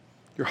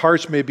your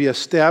hearts may be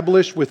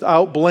established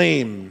without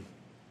blame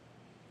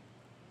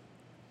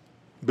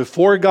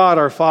before God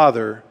our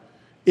Father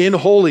in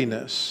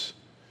holiness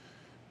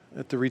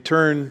at the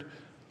return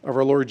of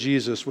our Lord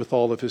Jesus with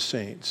all of his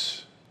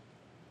saints.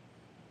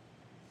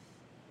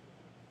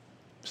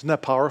 Isn't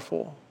that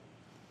powerful?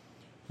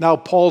 Now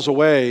Paul's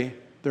away.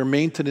 They're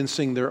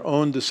maintaining their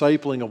own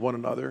discipling of one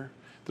another,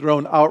 their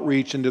own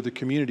outreach into the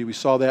community. We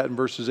saw that in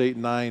verses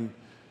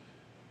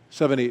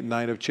 7, 8, and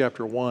 9 of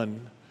chapter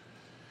 1.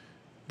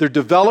 Their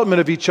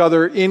development of each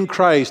other in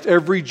Christ,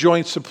 every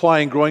joint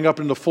supplying, growing up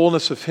in the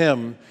fullness of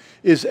him,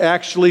 is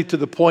actually to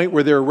the point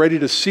where they're ready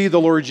to see the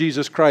Lord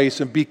Jesus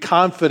Christ and be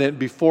confident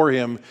before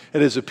him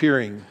at his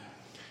appearing.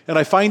 And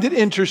I find it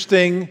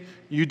interesting,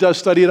 you do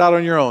study it out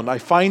on your own, I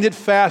find it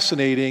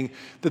fascinating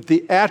that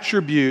the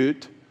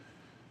attribute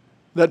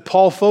that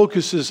Paul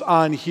focuses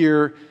on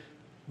here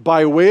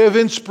by way of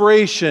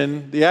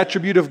inspiration, the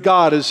attribute of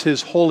God is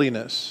his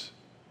holiness.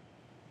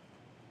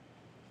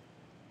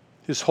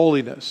 His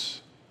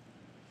holiness.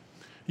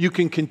 You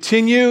can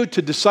continue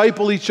to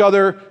disciple each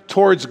other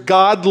towards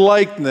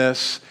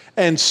God-likeness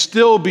and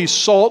still be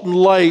salt and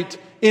light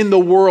in the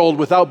world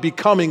without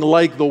becoming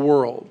like the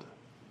world.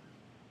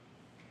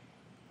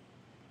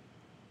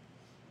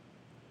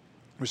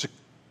 There's a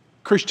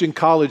Christian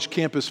college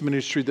campus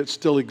ministry that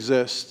still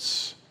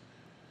exists.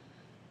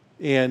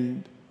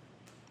 And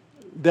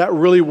that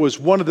really was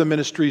one of the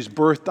ministries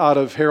birthed out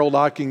of Harold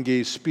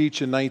Ockingay's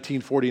speech in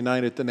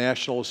 1949 at the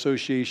National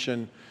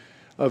Association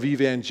of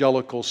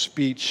Evangelical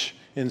Speech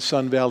in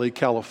Sun Valley,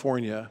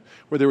 California,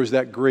 where there was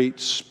that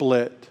great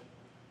split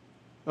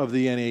of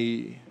the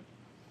NAE.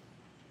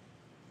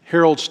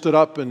 Harold stood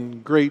up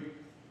and great,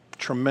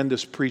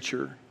 tremendous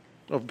preacher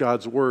of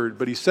God's Word,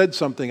 but he said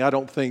something I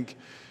don't think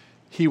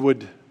he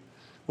would,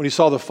 when he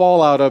saw the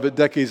fallout of it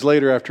decades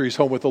later after he's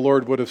home with the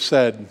Lord, would have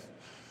said.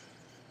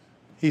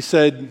 He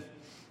said,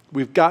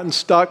 we've gotten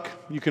stuck.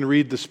 You can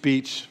read the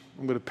speech.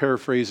 I'm going to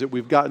paraphrase it.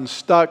 We've gotten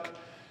stuck,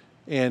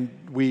 and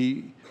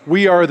we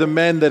are the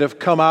men that have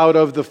come out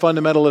of the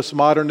fundamentalist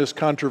modernist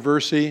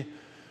controversy,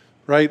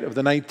 right, of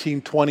the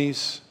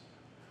 1920s,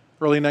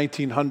 early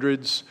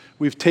 1900s.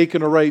 We've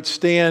taken a right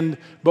stand,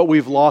 but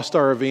we've lost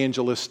our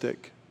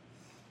evangelistic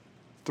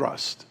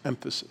thrust,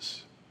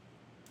 emphasis.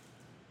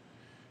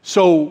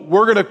 So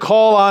we're going to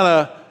call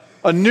on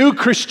a new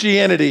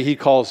Christianity, he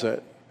calls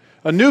it.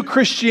 A new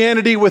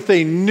Christianity with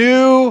a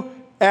new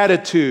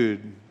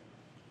attitude.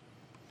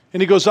 And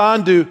he goes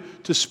on to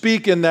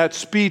speak in that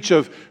speech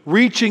of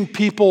reaching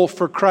people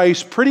for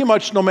Christ pretty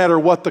much no matter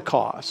what the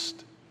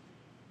cost.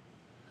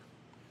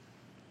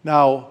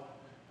 Now,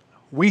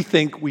 we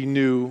think we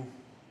know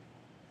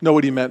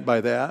what he meant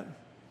by that.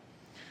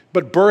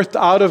 But birthed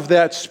out of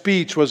that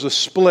speech was a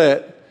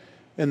split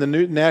in the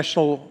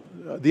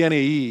the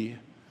NAE.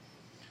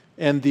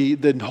 And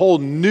the whole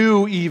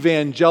new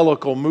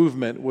evangelical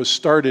movement was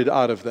started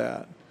out of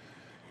that.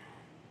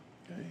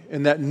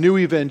 And that new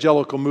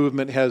evangelical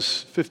movement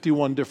has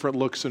 51 different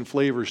looks and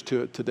flavors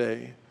to it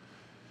today.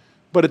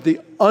 But at the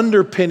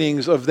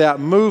underpinnings of that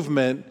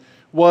movement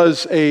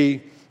was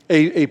a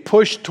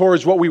push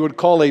towards what we would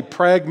call a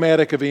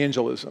pragmatic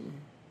evangelism.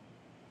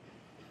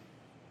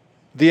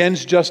 The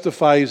ends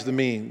justifies the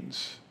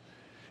means.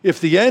 if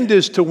the end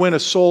is to win a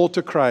soul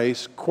to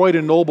Christ, quite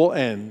a noble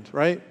end,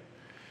 right?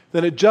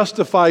 Then it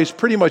justifies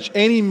pretty much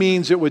any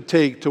means it would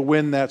take to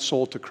win that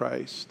soul to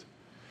Christ.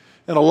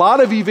 And a lot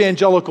of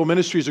evangelical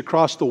ministries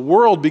across the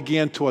world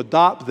began to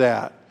adopt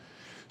that.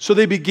 So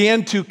they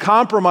began to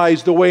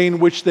compromise the way in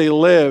which they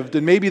lived,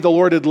 and maybe the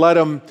Lord had led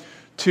them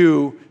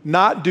to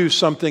not do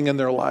something in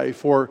their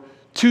life or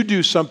to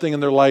do something in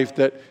their life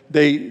that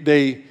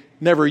they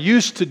never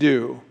used to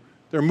do.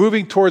 They're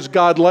moving towards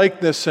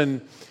God-likeness,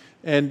 and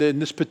in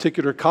this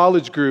particular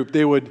college group,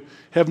 they would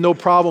have no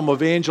problem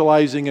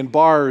evangelizing in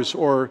bars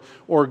or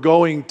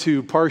going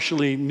to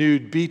partially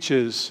nude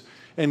beaches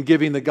and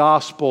giving the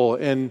gospel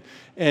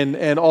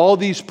and all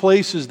these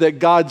places that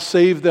God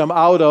saved them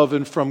out of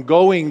and from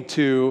going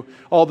to,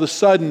 all of a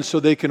sudden, so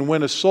they can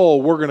win a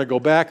soul, we're going to go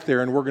back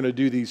there and we're going to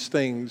do these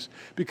things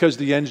because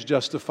the end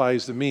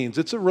justifies the means.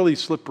 It's a really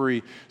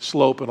slippery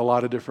slope in a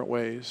lot of different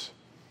ways.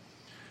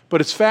 But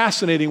it's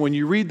fascinating when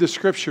you read the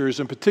scriptures,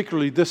 and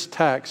particularly this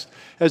text,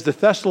 as the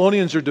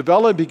Thessalonians are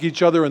developing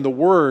each other in the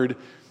Word,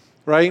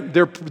 right?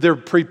 They're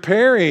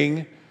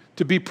preparing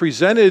to be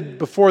presented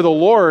before the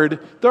Lord.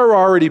 They're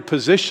already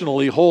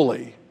positionally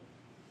holy.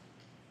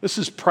 This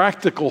is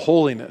practical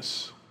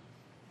holiness,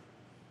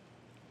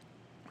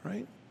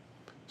 right?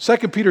 2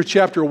 Peter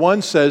chapter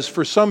 1 says,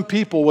 for some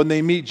people, when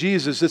they meet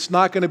Jesus, it's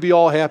not going to be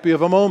all happy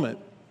of a moment.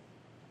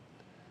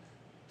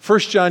 1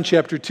 John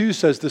chapter 2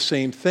 says the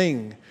same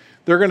thing.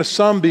 They're going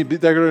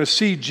to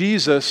see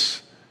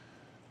Jesus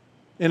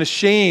in a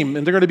shame,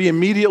 and they're going to be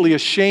immediately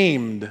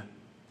ashamed. Okay.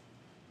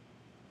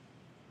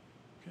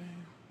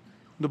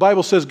 The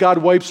Bible says God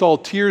wipes all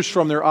tears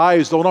from their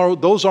eyes.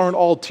 Those aren't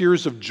all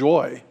tears of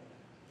joy.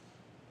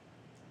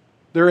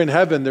 They're in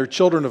heaven. They're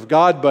children of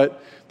God,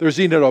 but there's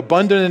either an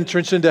abundant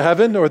entrance into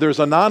heaven or there's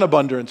a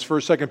non-abundance,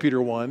 2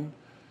 Peter 1.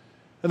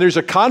 And there's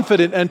a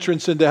confident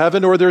entrance into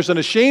heaven or there's an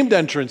ashamed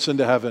entrance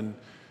into heaven,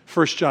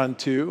 1 John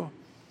 2.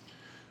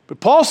 But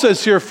Paul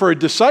says here for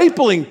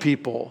discipling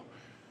people,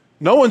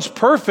 no one's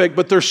perfect,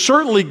 but they're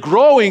certainly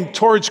growing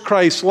towards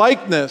Christ's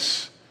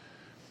likeness.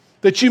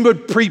 That you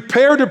would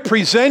prepare to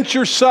present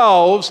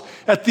yourselves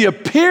at the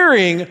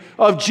appearing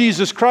of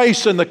Jesus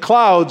Christ in the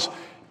clouds,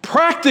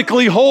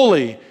 practically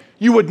holy.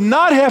 You would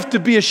not have to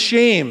be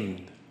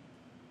ashamed.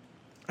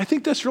 I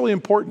think that's really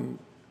important,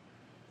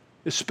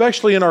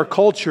 especially in our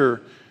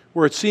culture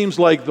where it seems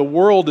like the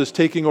world is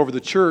taking over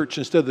the church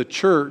instead of the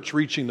church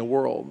reaching the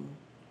world.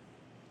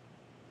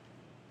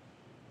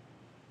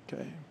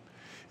 Okay.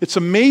 It's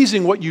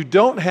amazing what you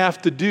don't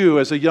have to do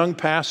as a young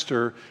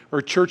pastor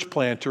or church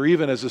planter, or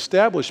even as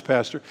established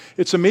pastor.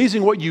 It's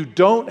amazing what you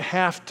don't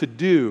have to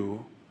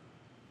do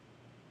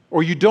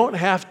or you don't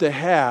have to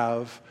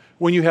have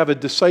when you have a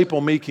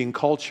disciple-making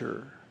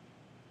culture.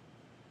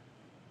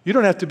 You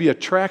don't have to be a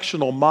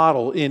tractional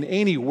model in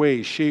any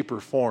way, shape, or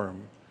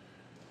form.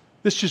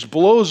 This just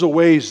blows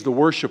away the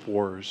worship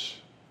wars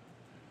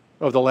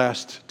of the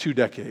last 2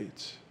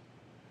 decades.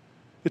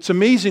 It's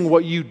amazing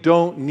what you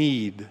don't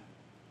need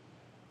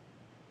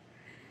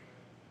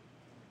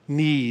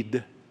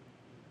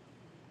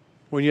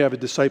when you have a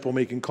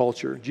disciple-making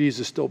culture.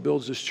 Jesus still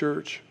builds this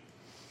church.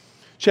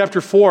 Chapter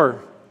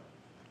 4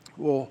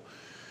 will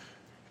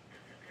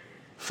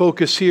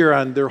focus here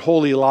on their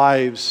holy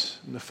lives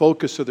and the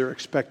focus of their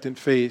expectant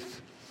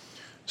faith.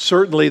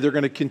 Certainly, they're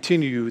going to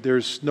continue.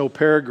 There's no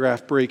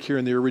paragraph break here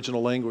in the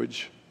original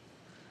language.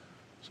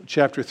 So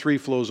chapter 3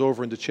 flows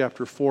over into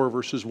chapter 4,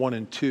 verses 1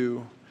 and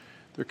 2.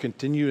 They're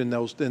continuing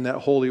in that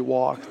holy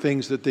walk,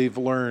 things that they've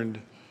learned.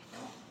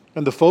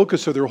 And the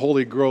focus of their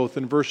holy growth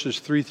in verses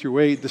 3 through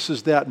 8, this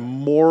is that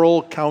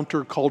moral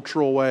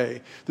countercultural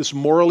way, this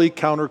morally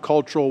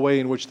countercultural way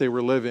in which they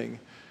were living.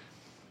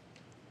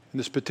 In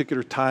this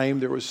particular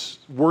time, there was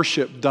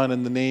worship done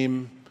in the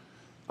name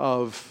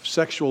of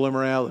sexual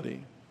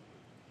immorality.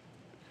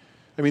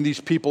 I mean,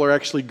 these people are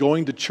actually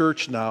going to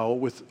church now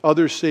with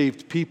other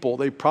saved people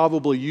they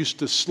probably used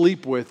to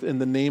sleep with in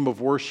the name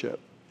of worship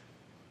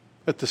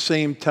at the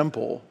same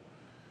temple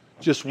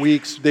just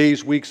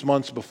days, weeks,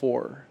 months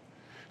before.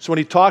 So when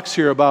he talks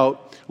here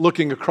about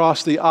looking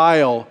across the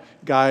aisle,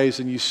 guys,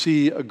 and you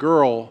see a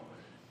girl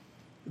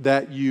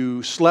that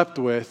you slept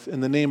with in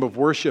the name of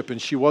worship,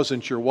 and she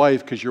wasn't your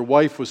wife because your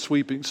wife was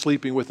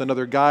sleeping with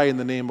another guy in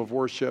the name of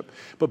worship,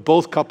 but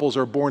both couples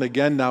are born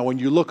again now. When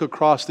you look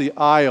across the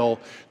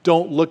aisle,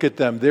 don't look at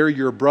them. They're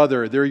your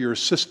brother. They're your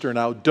sister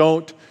now.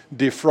 Don't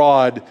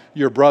defraud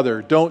your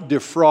brother. Don't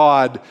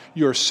defraud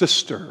your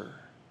sister.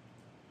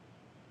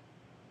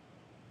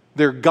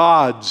 They're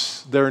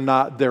God's. They're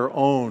not their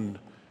own.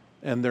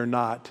 And they're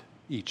not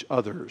each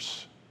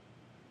other's.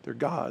 They're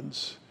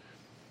God's.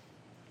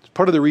 It's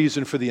part of the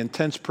reason for the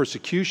intense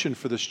persecution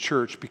for this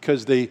church,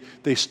 because they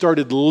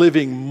started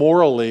living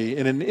morally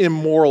in an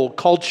immoral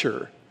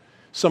culture.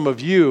 Some of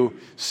you,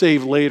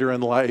 saved later in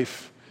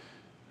life,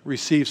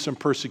 received some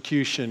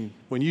persecution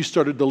when you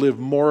started to live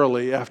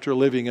morally after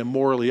living a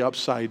morally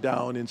upside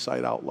down,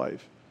 inside out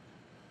life.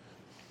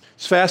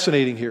 It's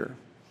fascinating here.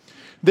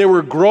 They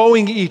were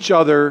growing each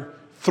other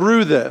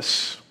through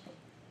this.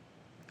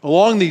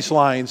 along these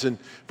lines. And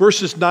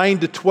verses 9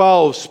 to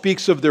 12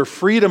 speaks of their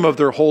freedom of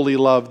their holy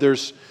love.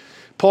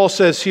 Paul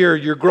says here,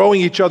 you're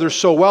growing each other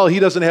so well, he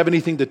doesn't have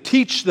anything to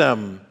teach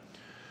them.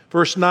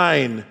 Verse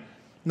 9,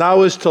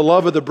 now as to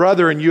love of the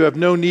brethren, you have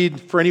no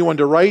need for anyone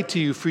to write to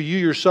you, for you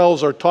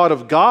yourselves are taught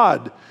of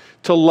God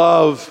to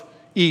love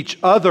each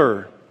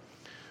other.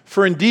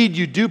 For indeed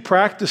you do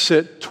practice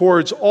it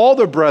towards all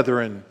the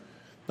brethren,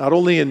 not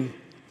only in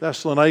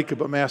Thessalonica,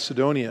 but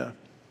Macedonia.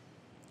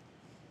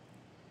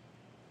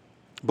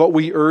 But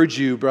we urge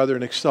you,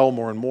 brethren, excel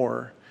more and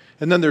more.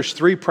 And then there's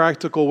 3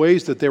 practical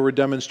ways that they were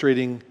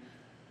demonstrating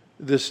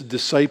this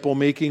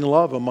disciple-making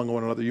love among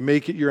one another. You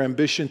make it your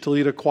ambition to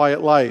lead a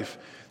quiet life.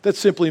 That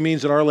simply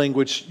means in our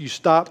language, you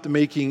stopped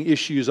making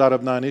issues out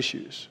of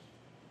non-issues.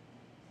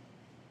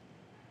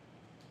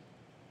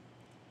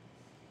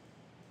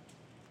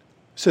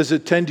 It says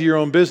attend to your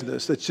own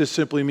business. That just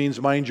simply means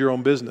mind your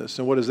own business.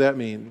 And what does that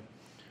mean?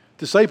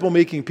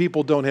 Disciple-making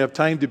people don't have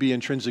time to be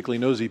intrinsically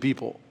nosy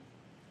people.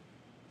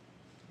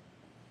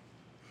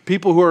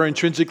 People who are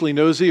intrinsically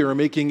nosy or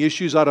making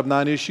issues out of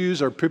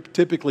non-issues are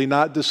typically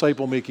not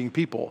disciple-making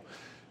people.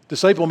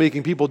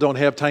 Disciple-making people don't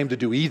have time to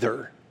do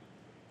either.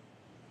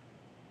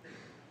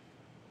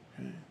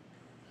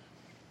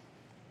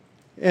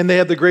 And they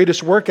have the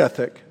greatest work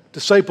ethic.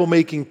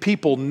 Disciple-making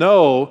people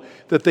know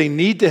that they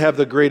need to have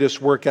the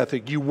greatest work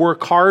ethic. You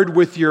work hard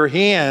with your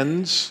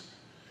hands,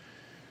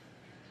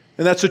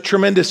 and that's a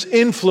tremendous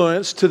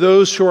influence to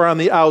those who are on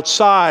the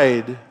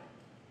outside.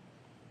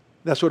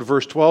 That's what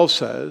verse 12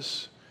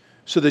 says.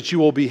 So that you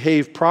will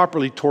behave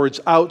properly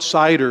towards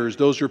outsiders.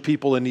 Those are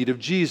people in need of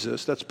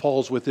Jesus. That's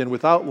Paul's within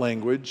without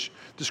language,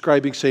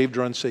 describing saved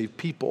or unsaved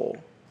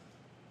people.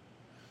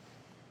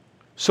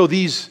 So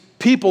these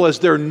people, as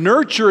they're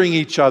nurturing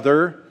each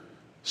other,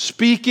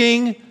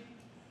 speaking,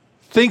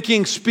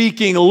 thinking,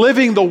 speaking,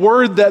 living the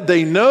word that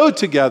they know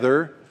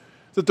together,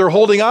 that they're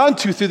holding on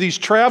to through these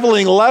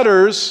traveling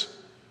letters,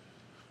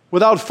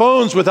 without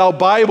phones, without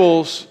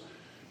Bibles,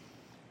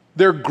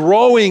 they're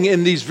growing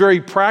in these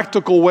very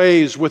practical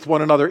ways with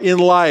one another in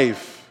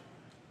life.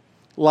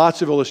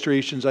 Lots of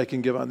illustrations I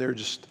can give on there,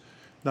 just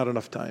not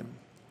enough time.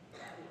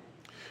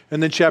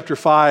 And then chapter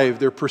 5,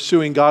 they're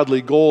pursuing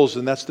godly goals,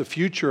 and that's the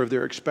future of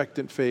their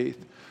expectant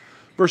faith.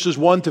 Verses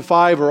 1 to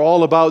 5 are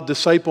all about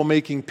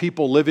disciple-making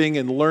people living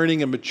and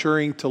learning and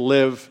maturing to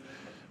live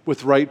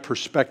with right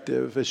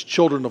perspective as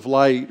children of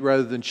light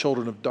rather than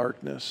children of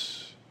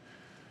darkness.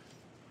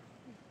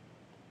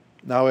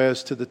 Now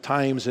as to the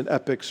times and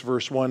epochs,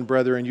 verse 1,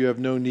 brethren, you have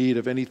no need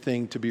of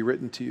anything to be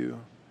written to you.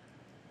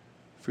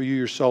 For you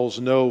yourselves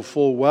know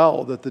full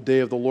well that the day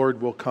of the Lord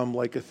will come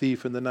like a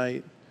thief in the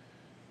night.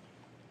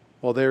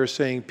 While they are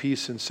saying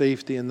peace and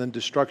safety, and then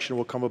destruction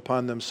will come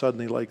upon them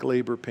suddenly like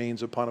labor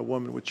pains upon a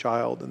woman with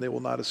child, and they will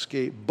not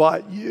escape.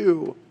 But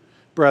you,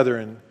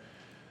 brethren,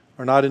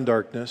 are not in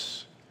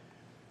darkness,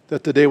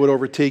 that the day would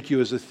overtake you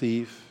as a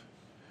thief.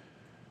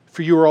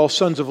 For you are all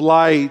sons of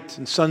light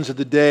and sons of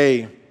the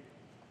day.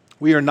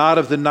 We are not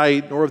of the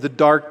night nor of the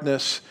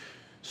darkness.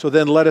 So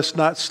then let us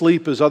not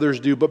sleep as others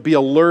do, but be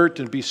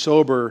alert and be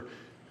sober.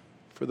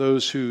 For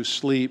those who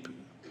sleep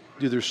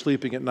do their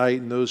sleeping at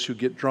night, and those who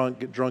get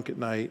drunk at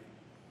night.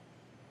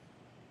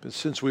 But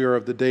since we are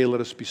of the day,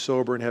 let us be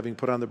sober, and having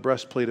put on the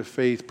breastplate of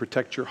faith,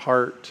 protect your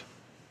heart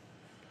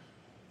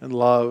and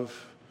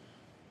love,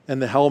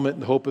 and the helmet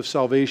and hope of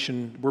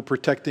salvation. We're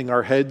protecting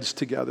our heads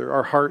together,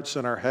 our hearts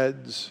and our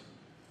heads.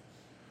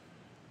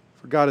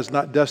 For God has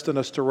not destined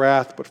us to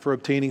wrath, but for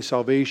obtaining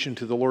salvation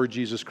to the Lord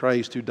Jesus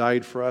Christ, who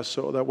died for us,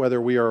 so that whether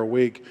we are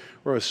awake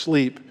or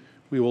asleep,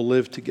 we will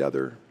live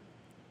together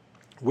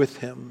with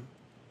him.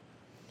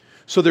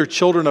 So they're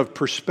children of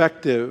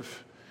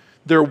perspective.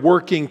 They're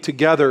working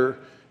together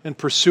and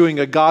pursuing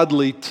a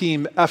godly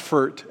team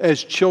effort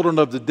as children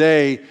of the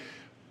day,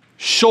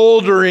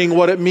 shouldering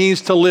what it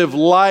means to live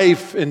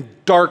life in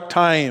dark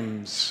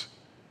times.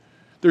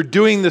 They're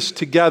doing this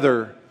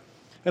together.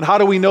 And how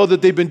do we know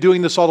that they've been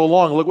doing this all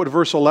along? Look what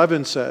verse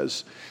 11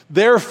 says.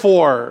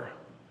 Therefore,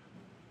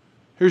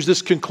 here's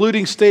this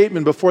concluding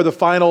statement before the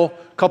final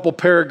couple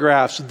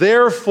paragraphs.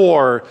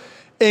 Therefore,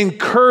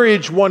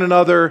 encourage one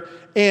another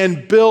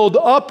and build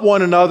up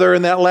one another.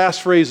 And that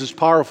last phrase is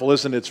powerful,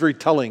 isn't it? It's very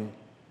telling,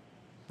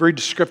 very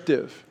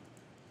descriptive.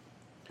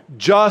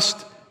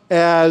 Just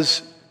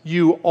as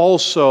you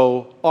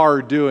also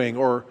are doing,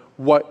 or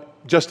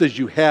just as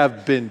you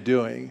have been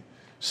doing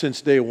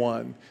since day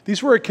one.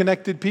 These were a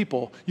connected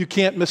people. You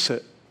can't miss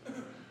it.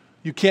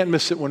 You can't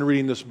miss it when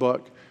reading this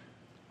book.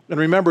 And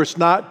remember, it's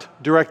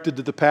not directed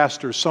to the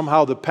pastors.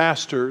 Somehow the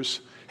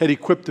pastors had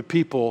equipped the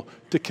people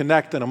to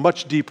connect on a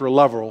much deeper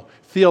level,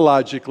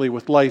 theologically,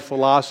 with life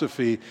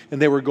philosophy,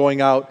 and they were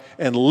going out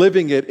and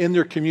living it in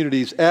their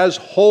communities as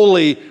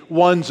holy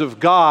ones of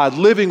God,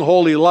 living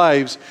holy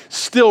lives,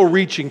 still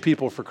reaching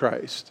people for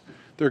Christ.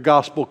 Their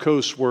gospel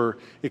coasts were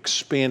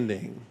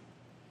expanding.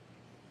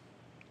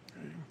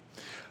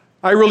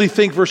 I really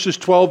think verses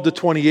 12 to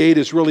 28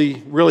 is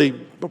really,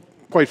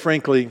 quite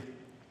frankly,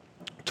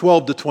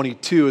 12 to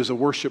 22 is a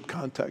worship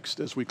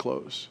context as we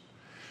close.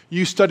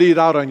 You study it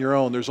out on your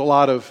own. There's a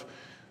lot of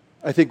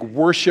I think,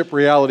 worship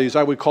realities,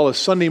 I would call it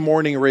Sunday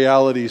morning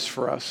realities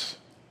for us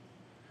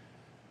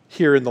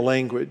here in the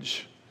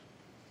language.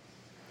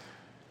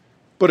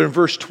 But in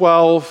verse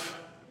 12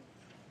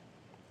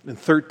 and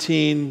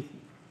 13,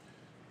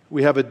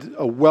 we have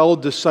a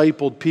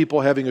well-discipled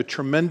people having a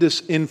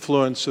tremendous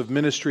influence of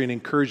ministry and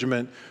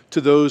encouragement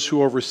to those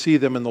who oversee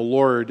them in the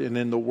Lord and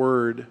in the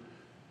Word.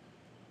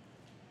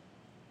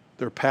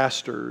 They're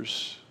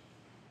pastors.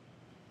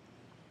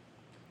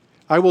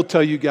 I will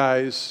tell you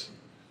guys,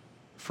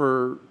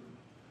 for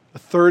a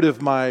third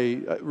of my,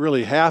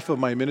 really half of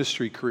my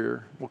ministry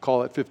career, we'll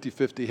call it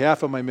 50-50,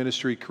 half of my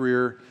ministry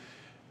career,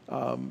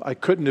 I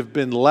couldn't have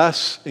been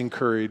less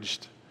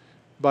encouraged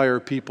by our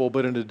people,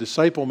 but in a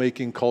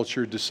disciple-making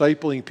culture,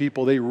 discipling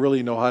people, they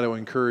really know how to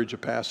encourage a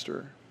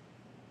pastor.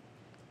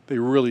 They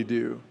really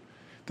do.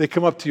 They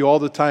come up to you all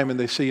the time and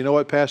they say, you know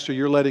what, Pastor,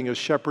 you're letting us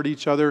shepherd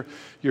each other.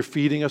 You're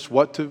feeding us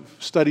what to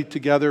study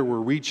together. We're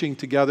reaching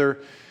together.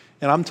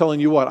 And I'm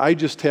telling you what, I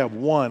just have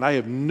one. I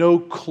have no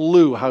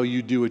clue how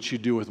you do what you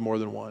do with more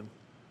than one.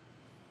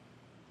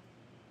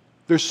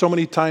 There's so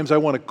many times I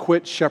want to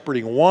quit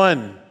shepherding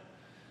one.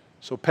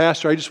 So,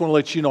 Pastor, I just want to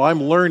let you know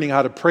I'm learning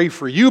how to pray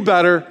for you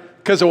better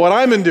because of what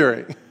I'm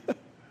enduring.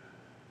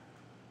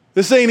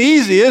 This ain't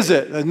easy, is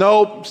it?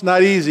 Nope, it's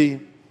not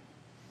easy.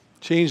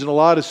 Changing a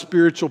lot of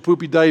spiritual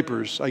poopy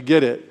diapers. I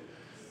get it.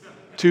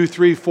 2,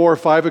 3, 4,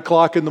 5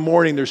 o'clock in the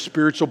morning, there's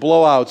spiritual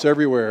blowouts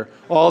everywhere.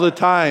 All the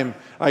time.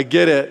 I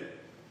get it.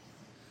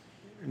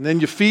 And then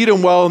you feed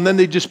them well, and then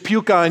they just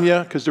puke on you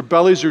because their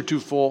bellies are too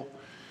full.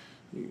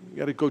 You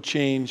got to go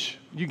change.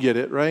 You get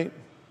it, right?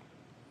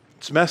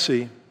 It's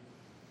messy.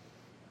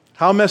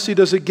 How messy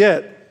does it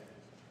get?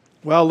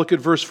 Well, look at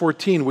verse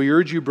 14. We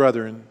urge you,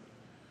 brethren,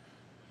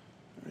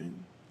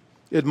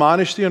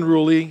 admonish the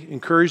unruly,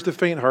 encourage the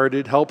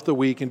faint-hearted, help the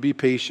weak, and be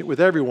patient with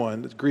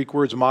everyone. The Greek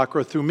word's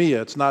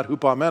makrothumia. It's not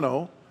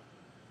hupomeno.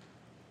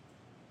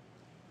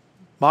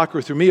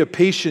 Makrothumia,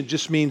 patient,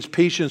 just means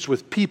patience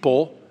with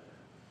people.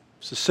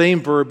 It's the same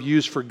verb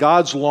used for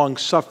God's long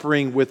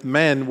suffering with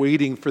men,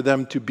 waiting for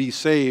them to be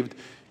saved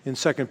in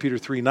 2 Peter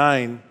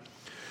 3:9.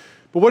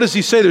 But what does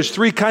he say? There's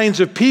 3 kinds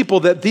of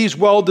people that these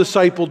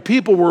well-discipled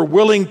people were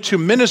willing to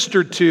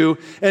minister to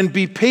and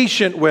be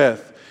patient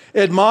with.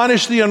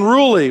 Admonish the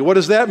unruly. What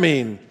does that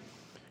mean?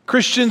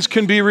 Christians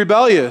can be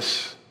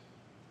rebellious.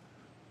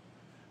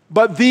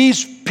 But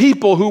these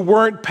people who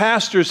weren't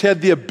pastors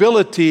had the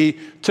ability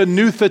to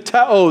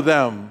noutheteo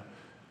them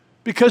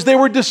because they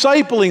were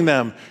discipling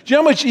them. Do you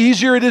know how much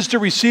easier it is to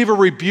receive a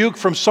rebuke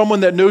from someone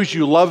that knows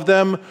you love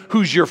them,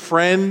 who's your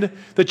friend,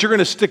 that you're going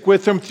to stick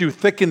with them through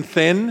thick and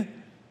thin?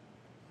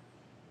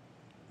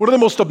 One of the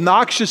most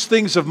obnoxious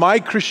things of my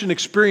Christian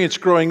experience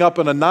growing up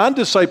in a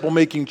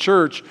non-disciple-making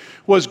church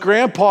was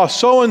Grandpa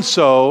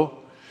so-and-so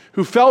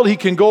who felt he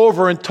can go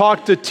over and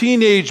talk to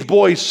teenage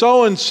boy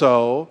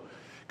so-and-so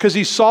because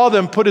he saw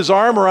them put his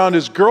arm around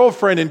his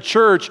girlfriend in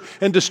church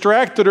and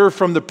distracted her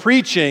from the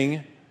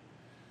preaching.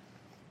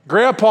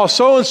 Grandpa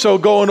so-and-so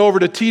going over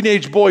to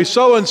teenage boy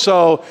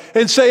so-and-so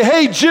and say,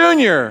 hey,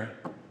 Junior,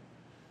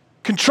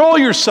 control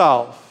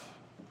yourself.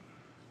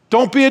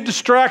 Don't be a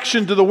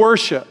distraction to the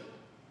worship.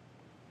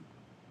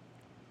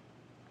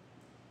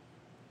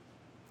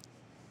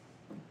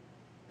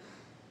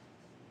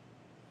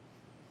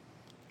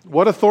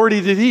 What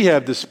authority did he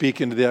have to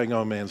speak into that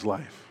young man's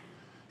life?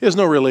 He has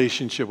no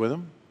relationship with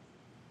him.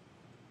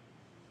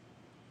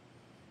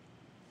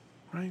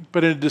 Right?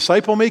 But in a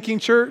disciple-making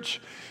church,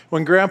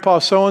 when Grandpa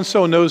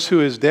so-and-so knows who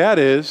his dad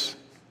is,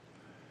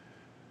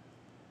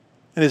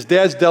 and his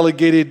dad's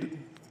delegated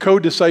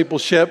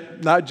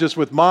co-discipleship, not just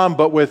with mom,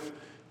 but with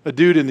a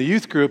dude in the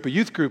youth group, a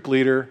youth group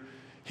leader,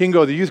 he can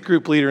go to the youth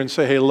group leader and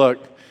say, hey, look,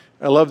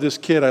 I love this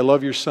kid, I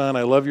love your son,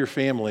 I love your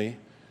family.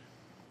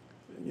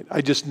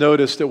 I just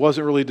noticed it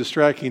wasn't really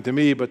distracting to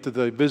me, but to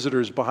the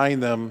visitors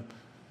behind them,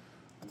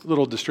 a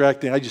little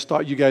distracting. I just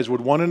thought you guys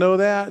would want to know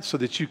that so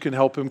that you can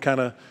help him kind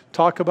of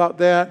talk about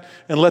that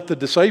and let the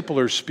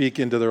disciplers speak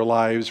into their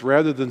lives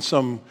rather than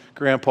some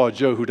Grandpa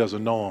Joe who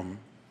doesn't know him,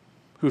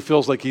 who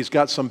feels like he's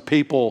got some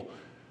papal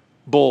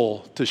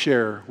bull to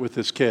share with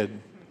this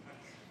kid.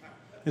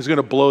 He's going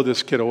to blow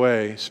this kid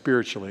away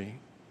spiritually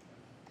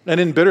and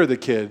embitter the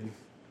kid,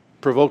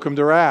 provoke him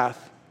to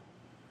wrath.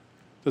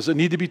 Does it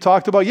need to be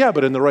talked about? Yeah,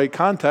 but in the right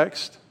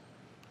context,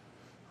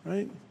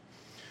 right?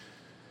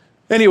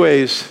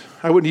 Anyways,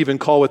 I wouldn't even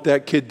call what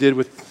that kid did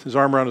with his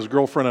arm around his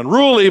girlfriend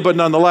unruly, but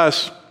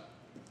nonetheless,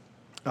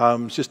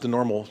 it's just a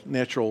normal,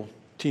 natural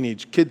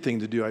teenage kid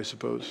thing to do, I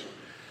suppose.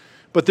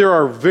 But there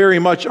are very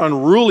much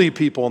unruly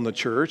people in the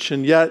church,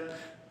 and yet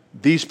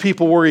these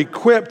people were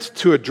equipped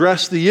to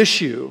address the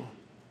issue.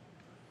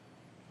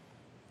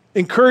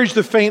 Encourage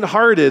the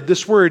faint-hearted.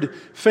 This word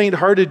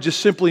faint-hearted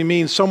just simply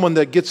means someone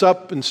that gets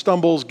up and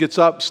stumbles, gets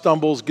up,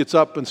 stumbles, gets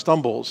up and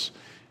stumbles.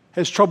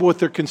 Has trouble with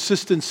their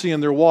consistency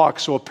in their walk.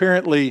 So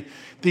apparently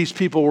these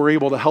people were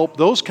able to help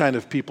those kind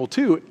of people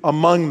too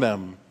among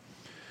them.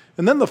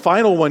 And then the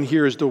final one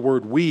here is the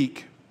word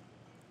weak.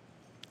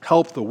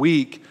 Help the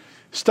weak.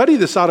 Study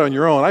this out on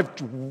your own.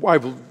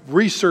 I've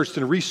researched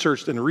and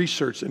researched and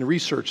researched and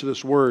researched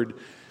this word.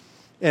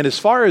 And as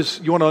far as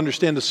you want to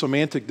understand the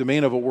semantic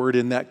domain of a word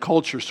in that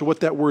culture, so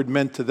what that word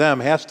meant to them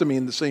has to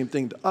mean the same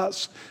thing to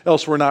us,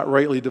 else we're not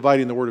rightly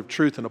dividing the word of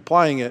truth and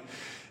applying it.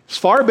 As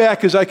far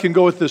back as I can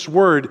go with this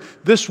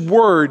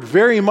word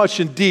very much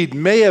indeed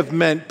may have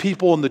meant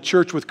people in the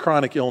church with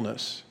chronic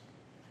illness.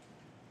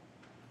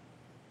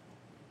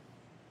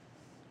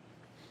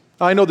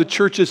 I know the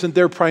church isn't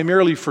there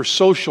primarily for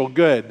social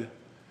good,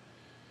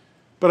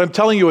 but I'm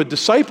telling you, a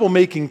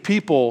disciple-making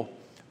people,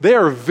 they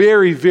are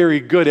very, very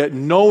good at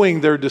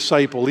knowing their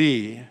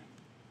disciplee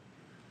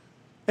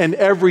and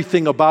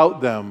everything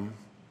about them,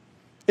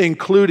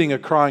 including a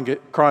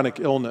chronic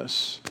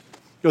illness.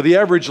 You know, the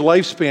average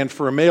lifespan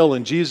for a male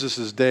in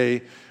Jesus'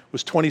 day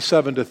was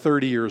 27 to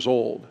 30 years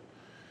old.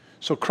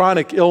 So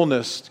chronic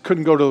illness,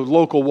 couldn't go to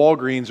local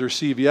Walgreens or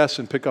CVS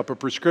and pick up a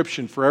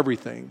prescription for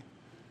everything,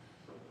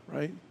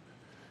 right?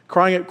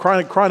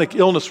 Chronic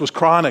illness was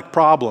chronic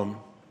problem.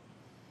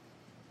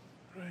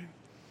 Right?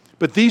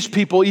 But these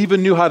people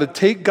even knew how to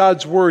take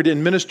God's word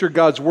and minister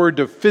God's word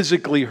to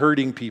physically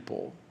hurting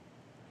people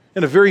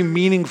in a very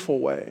meaningful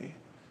way.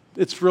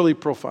 It's really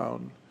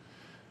profound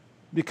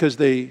because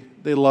they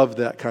love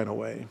that kind of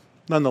way.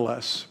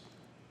 Nonetheless,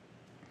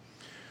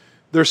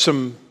 there's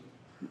some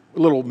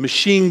little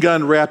machine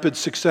gun rapid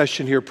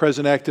succession here,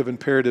 present active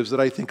imperatives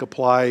that I think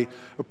apply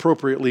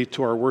appropriately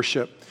to our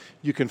worship.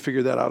 You can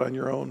figure that out on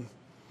your own.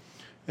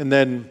 And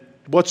then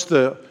what's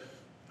the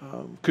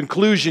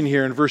conclusion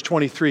here in verse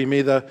 23?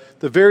 May the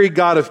very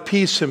God of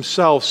peace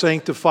himself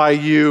sanctify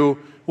you,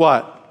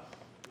 what?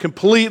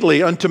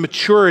 Completely unto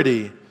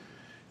maturity.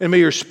 And may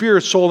your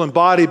spirit, soul, and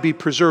body be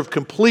preserved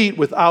complete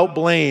without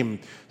blame.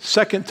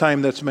 Second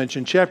time that's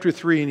mentioned, chapter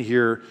 3 in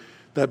here,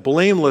 that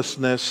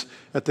blamelessness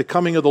at the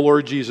coming of the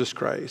Lord Jesus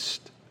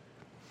Christ.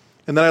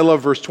 And then I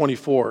love verse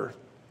 24.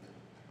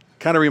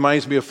 Kind of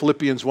reminds me of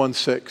Philippians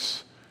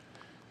 1:6,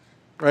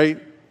 right?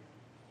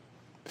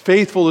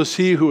 Faithful is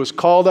he who has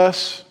called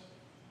us,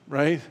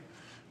 right?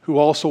 Who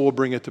also will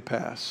bring it to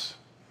pass.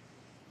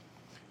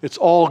 It's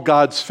all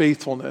God's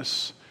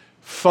faithfulness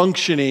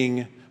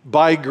functioning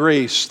by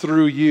grace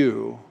through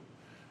you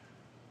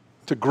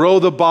to grow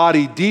the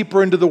body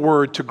deeper into the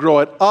Word, to grow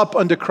it up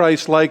unto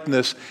Christ's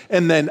likeness,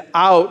 and then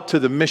out to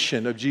the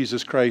mission of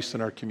Jesus Christ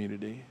in our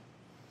community.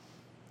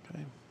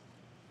 Okay.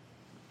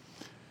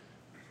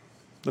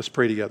 Let's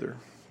pray together.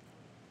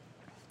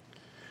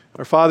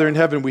 Our Father in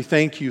heaven, we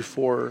thank you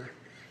for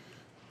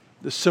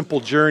this simple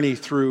journey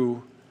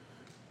through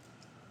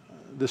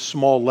this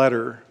small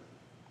letter.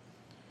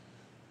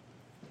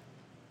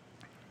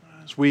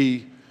 As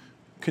we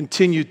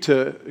continue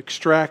to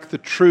extract the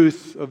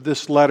truth of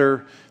this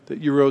letter that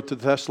you wrote to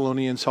the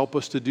Thessalonians, help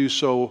us to do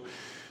so,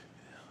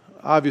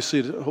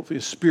 obviously, hopefully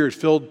a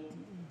spirit-filled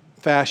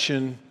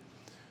fashion,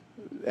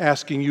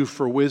 asking you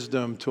for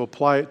wisdom to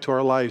apply it to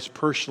our lives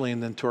personally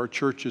and then to our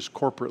churches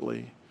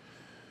corporately.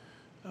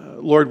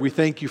 Lord, we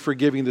thank you for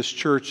giving this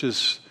church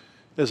as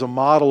a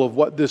model of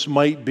what this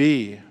might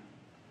be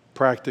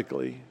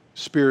practically,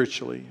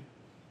 spiritually.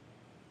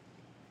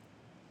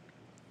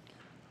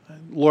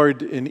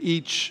 Lord, in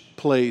each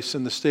place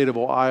in the state of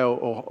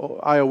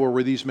Iowa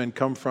where these men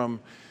come from,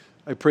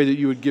 I pray that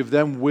you would give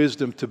them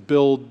wisdom to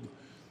build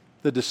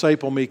the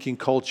disciple-making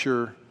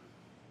culture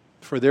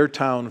for their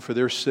town, for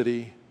their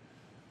city,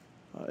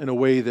 in a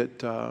way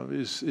that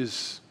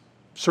is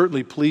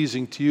certainly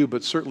pleasing to you,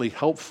 but certainly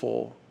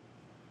helpful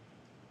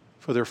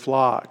for their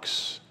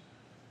flocks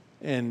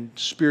and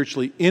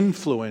spiritually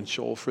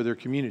influential for their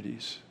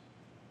communities.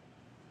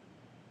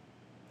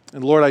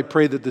 And Lord, I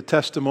pray that the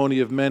testimony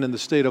of men in the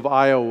state of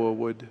Iowa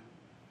would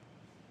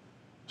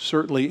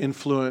certainly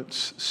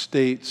influence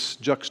states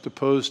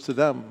juxtaposed to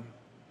them.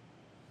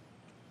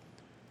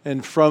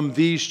 And from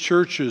these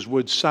churches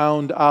would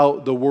sound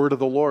out the word of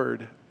the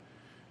Lord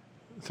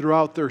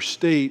throughout their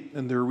state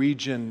and their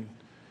region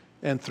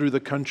and through the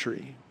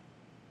country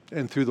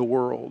and through the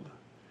world.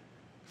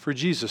 For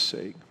Jesus'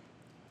 sake.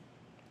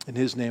 In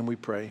his name we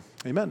pray.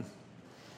 Amen.